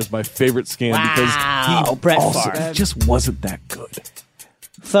Favre is my favorite scam because he just wasn't that good.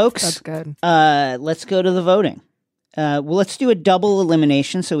 Folks, That's good. Let's go to the voting. Well, let's do a double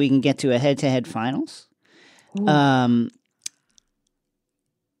elimination so we can get to a head-to-head finals.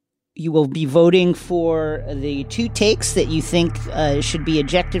 You will be voting for the 2 takes that you think should be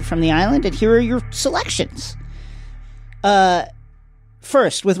ejected from the island, and here are your selections.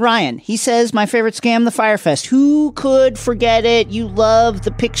 First, with Ryan, he says, my favorite scam, the Fyre Fest. Who could forget it? You love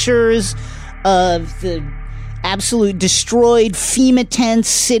the pictures of the absolute destroyed FEMA tents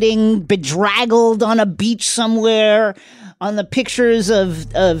sitting bedraggled on a beach somewhere, on the pictures of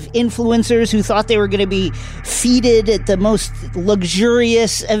influencers who thought they were going to be feted at the most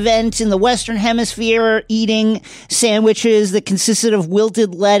luxurious event in the Western Hemisphere, eating sandwiches that consisted of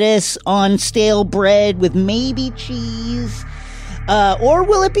wilted lettuce on stale bread with maybe cheese. Or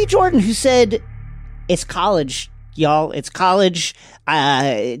will it be Jordan who said, it's college, y'all, it's college.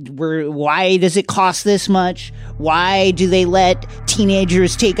 Why does it cost this much? Why do they let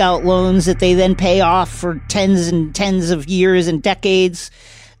teenagers take out loans that they then pay off for tens and tens of years and decades?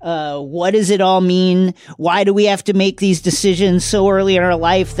 What does it all mean? Why do we have to make these decisions so early in our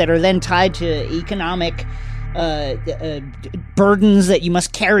life that are then tied to economic burdens that you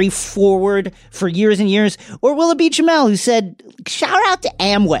must carry forward for years and years? Or will it be Jamel who said, shout out to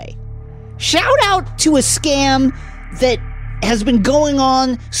Amway. Shout out to a scam that has been going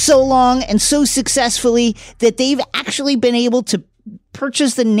on so long and so successfully that they've actually been able to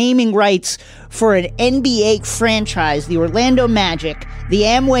purchase the naming rights for an NBA franchise, the Orlando Magic, the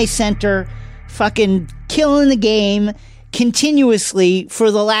Amway Center, fucking killing the game continuously for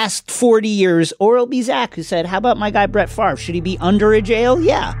the last 40 years. Or it'll be Zach who said, how about my guy Brett Favre? Should he be under a jail?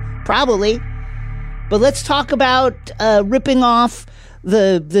 Yeah, probably. But let's talk about ripping off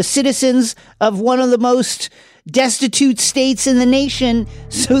the citizens of one of the most destitute states in the nation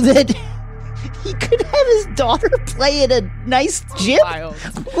so that he could have his daughter play at a nice gym.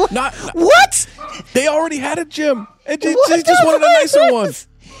 What? They already had a gym. They just wanted a nicer one.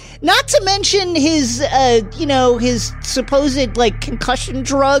 Not to mention his, his supposed concussion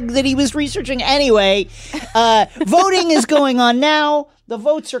drug that he was researching. Anyway, voting is going on now. The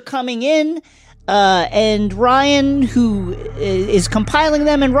votes are coming in. And Ryan, who is compiling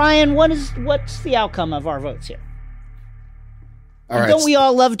them, and Ryan, what's the outcome of our votes here? All right. Don't we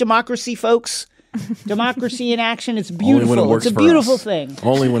all love democracy, folks? Democracy in action. It's beautiful. Only when it works it's a beautiful thing.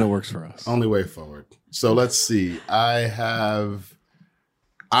 Only when it works for us. Only way forward. So let's see. I have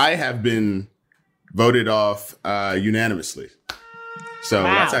been voted off unanimously. So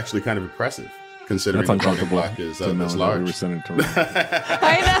that's actually kind of impressive. Considering the voting block is large. I know.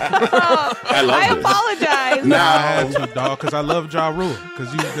 I apologize. No, I had to, dog, because I love Ja Rule.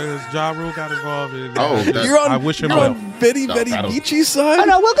 Because Ja Rule got involved in I wish him well. Very Vici side? Oh,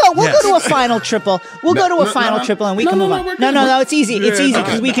 no, we'll go to a final triple. We'll go to a final triple and we can move on. No, it's easy. It's easy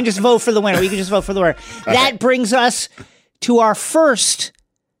because we can just vote for the winner. That brings us to our first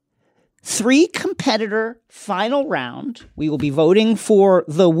 3-competitor final round. We will be voting for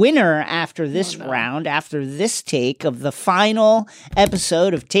the winner after this round, after this take of the final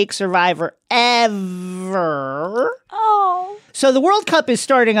episode of Take Survivor ever. Oh. So the World Cup is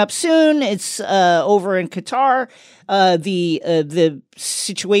starting up soon. It's over in Qatar. The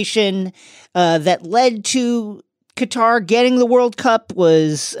situation that led to Qatar getting the World Cup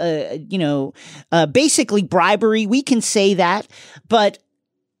was, basically bribery. We can say that. But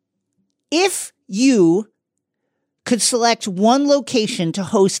if you could select one location to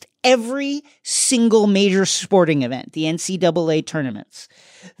host every single major sporting event, the NCAA tournaments,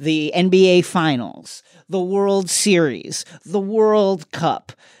 the NBA Finals, the World Series, the World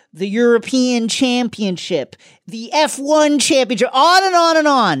Cup, the European Championship, the F1 Championship, on and on and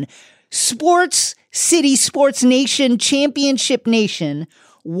on, Sports City, Sports Nation, Championship Nation,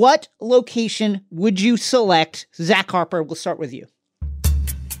 what location would you select? Zach Harper, we'll start with you.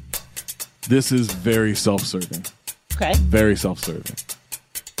 This is very self-serving. Okay. Very self-serving.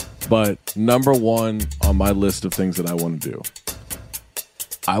 But number one on my list of things that I want to do,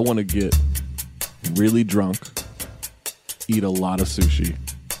 I want to get really drunk, eat a lot of sushi,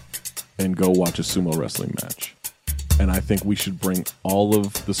 and go watch a sumo wrestling match. And I think we should bring all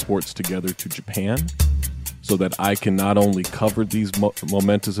of the sports together to Japan so that I can not only cover these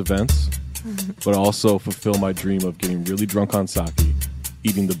momentous events, but also fulfill my dream of getting really drunk on sake,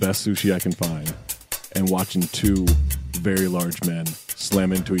 eating the best sushi I can find, and watching 2 very large men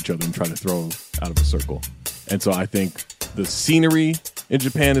slam into each other and try to throw out of a circle. And so I think The scenery in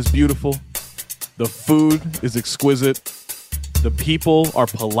Japan is beautiful. The food is exquisite. The people are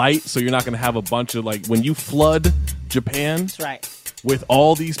polite, so you're not going to have a bunch of, like, when you flood Japan. That's right. With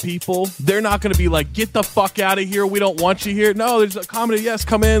all these people, they're not going to be like, get the fuck out of here. We don't want you here. No, there's a comedy. Yes,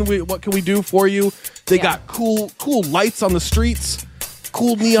 come in. What can we do for you? They got cool lights on the streets,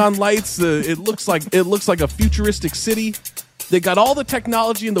 cool neon lights. It looks like a futuristic city. They got all the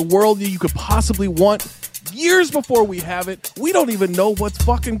technology in the world that you could possibly want. Years before we have it, we don't even know what's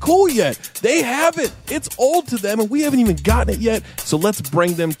fucking cool yet. They have it. It's old to them, and we haven't even gotten it yet. So let's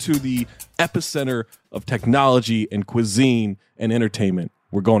bring them to the epicenter of technology and cuisine and entertainment.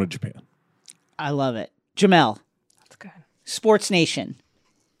 We're going to Japan. I love it. Jamel. That's good. Sports Nation.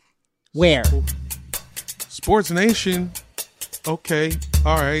 Where? Sports Nation. Okay.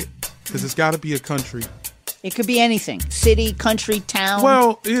 All right. Because it's got to be a country. It could be anything. City, country, town.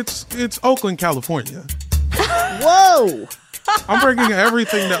 Well, it's Oakland, California. Whoa! I'm bringing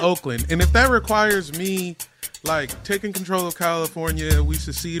everything to Oakland. And if that requires me, like, taking control of California, we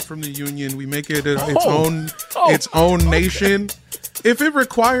secede from the Union, we make it its own nation. If it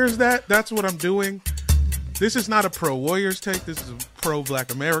requires that, that's what I'm doing. This is not a pro-Warriors take. This is a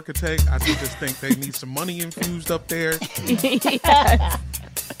pro-Black America take. I just think they need some money infused up there. Yes.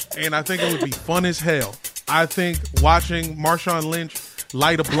 And I think it would be fun as hell. I think watching Marshawn Lynch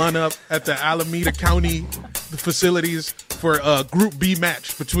light a blunt up at the Alameda County facilities for a Group B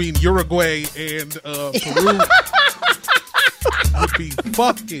match between Uruguay and Peru would be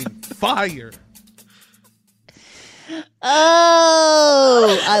fucking fire.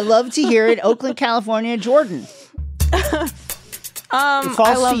 Oh, I love to hear it. Oakland, California. Jordan.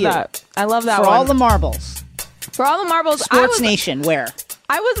 I love that. I love that for one. all the marbles. For all the marbles. Sports Nation, where?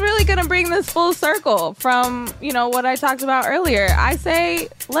 I was really going to bring this full circle from, what I talked about earlier. I say,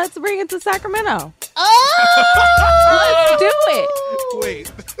 let's bring it to Sacramento. Oh! Let's do it.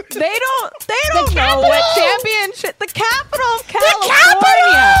 Wait. They don't know what championship. The capital of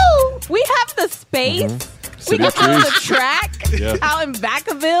California. We have the space. Mm-hmm. We can have the track out in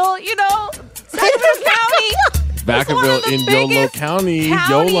Vacaville. Sacramento County. Vacaville in YOLO County.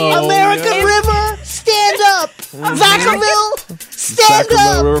 YOLO. American River, stand up. Vacaville, stand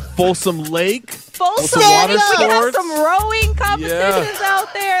up. River, Folsom Lake. Folsom Lake. We can have some rowing competitions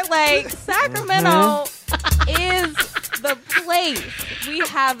out there. Like, Sacramento is the place. We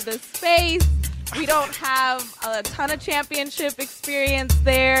have the space. We don't have a ton of championship experience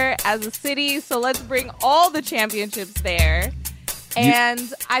there as a city. So let's bring all the championships there.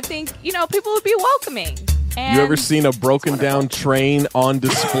 And I think, people would be welcoming. And you ever seen a broken down train on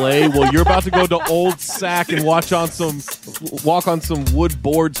display? Well, you're about to go to Old Sac and walk on some wood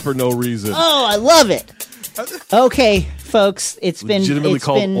boards for no reason. Oh, I love it. Okay, folks, it's been legitimately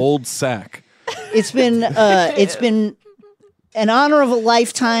called Old Sac. It's been an honor of a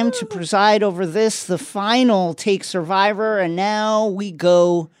lifetime to preside over this, the final Take Survivor, and now we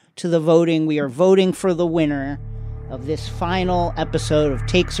go to the voting. We are voting for the winner of this final episode of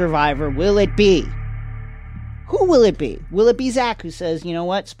Take Survivor. Will it be? Who will it be? Will it be Zach, who says, you know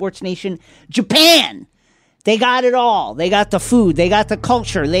what, Sports Nation, Japan, they got it all. They got the food. They got the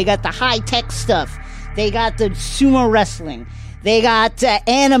culture. They got the high-tech stuff. They got the sumo wrestling. They got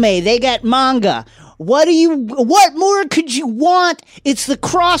anime. They got manga. What more could you want? It's the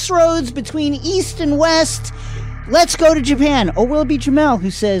crossroads between East and West. Let's go to Japan. Or will it be Jamel,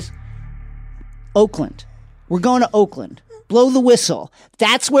 who says, Oakland. We're going to Oakland. Blow the whistle.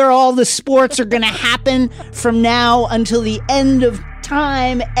 That's where all the sports are going to happen from now until the end of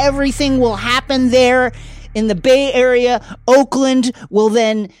time. Everything will happen there in the Bay Area. Oakland will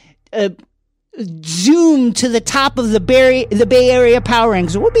then zoom to the top of the Bay Area power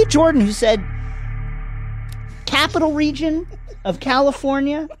rankings. It will be Jordan who said, capital region of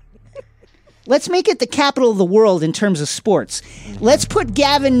California. Let's make it the capital of the world in terms of sports. Let's put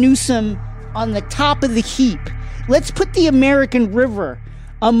Gavin Newsom on the top of the heap. Let's put the American River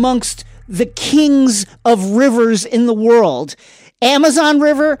amongst the kings of rivers in the world. Amazon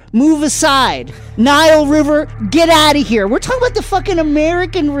River, move aside. Nile River, get out of here. We're talking about the fucking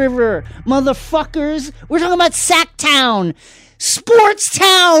American River, motherfuckers. We're talking about Sacktown,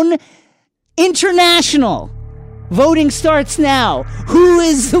 Sportstown International. Voting starts now. Who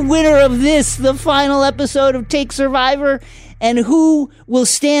is the winner of this, the final episode of Take Survivor, and who will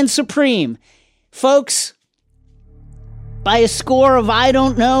stand supreme? Folks, by a score of I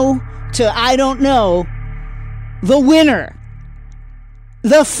don't know to I don't know, the winner,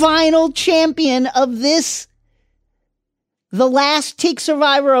 the final champion of this, the last Take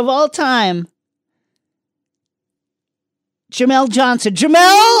Survivor of all time, Jamel Johnson.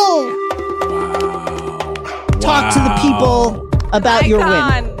 Jamel! talk to the people about your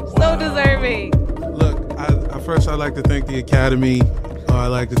win. So deserving. Look, first I'd like to thank the Academy. I'd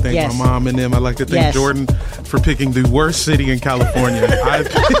like to thank Yes. my mom and them. I'd like to thank Yes. Jordan for picking the worst city in California.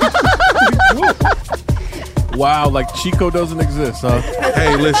 Wow, like Chico doesn't exist, huh?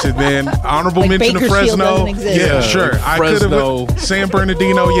 Hey, listen, man. Honorable Like mention to Bakersfield Fresno. doesn't exist. Yeah, Yeah, sure. I could Fresno. have San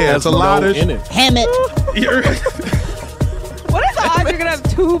Bernardino. Yeah, it's a lot of. in it. Hammett. What is the odds you're gonna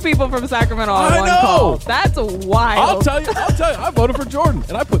have two people from Sacramento on I one know. call? That's wild. I'll tell you. I voted for Jordan,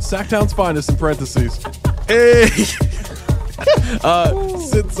 and I put Sacktown's finest in parentheses. Hey. Since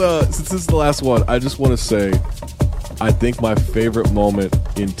this is the last one, I just want to say, I think my favorite moment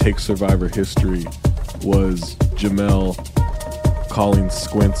in Take Survivor history was Jamel calling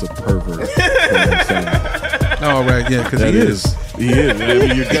Squints a pervert. Oh, right, yeah, because he is. He is. I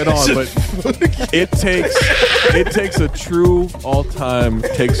mean, you're dead on, but it takes a true all-time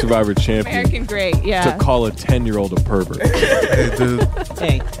Take Survivor champion American great, yeah. to call a 10-year-old a pervert. Hey, dude.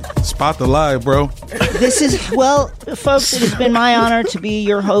 Hey, Spot the lie, bro. this is, well, folks, it has been my honor to be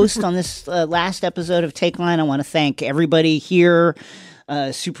your host on this last episode of Take Line. I want to thank everybody here,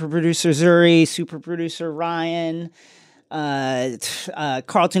 super producer Zuri, super producer Ryan,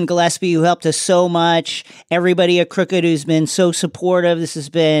 Carlton Gillespie, who helped us so much, everybody at Crooked who's been so supportive. This has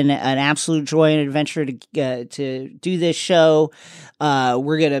been an absolute joy and adventure to do this show.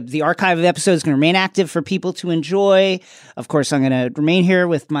 The archive of episodes is going to remain active for people to enjoy. Of course, I'm going to remain here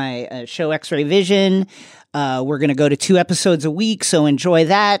with my show X-Ray Vision. We're going to go to 2 episodes a week, so enjoy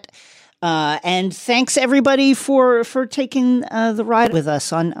that. And thanks everybody for taking the ride with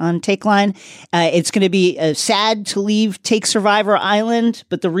us on Take Line. It's going to be sad to leave Take Survivor Island,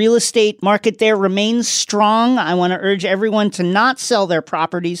 but the real estate market there remains strong. I want to urge everyone to not sell their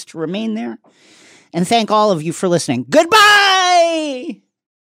properties, to remain there. And thank all of you for listening. Goodbye!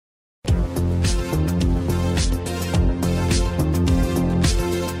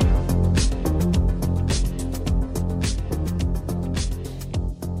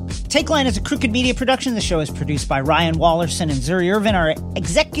 Take Line is a Crooked Media production. The show is produced by Ryan Wallerson and Zuri Irvin. Our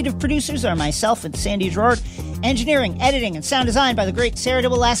executive producers are myself and Sandy Gerard. Engineering, editing, and sound design by the great Sarah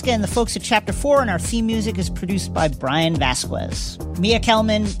DeBalaska and the folks at Chapter 4. And our theme music is produced by Brian Vasquez. Mia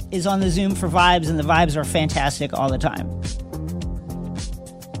Kelman is on the Zoom for vibes, and the vibes are fantastic all the time.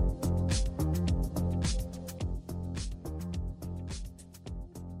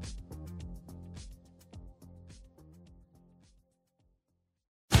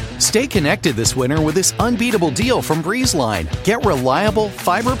 Stay connected this winter with this unbeatable deal from BreezeLine. Get reliable,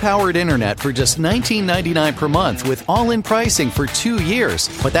 fiber-powered internet for just $19.99 per month with all-in pricing for 2 years.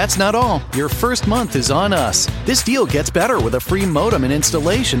 But that's not all. Your first month is on us. This deal gets better with a free modem and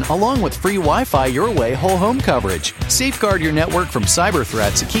installation, along with free Wi-Fi Your Way whole home coverage. Safeguard your network from cyber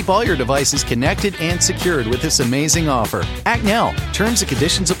threats and keep all your devices connected and secured with this amazing offer. Act now. Terms and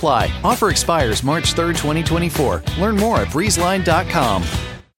conditions apply. Offer expires March 3rd, 2024. Learn more at breezeline.com.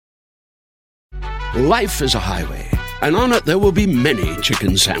 Life is a highway, and on it there will be many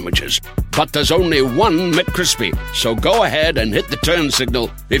chicken sandwiches. But there's only one McCrispy. So go ahead and hit the turn signal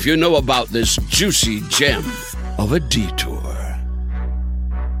if you know about this juicy gem of a detour.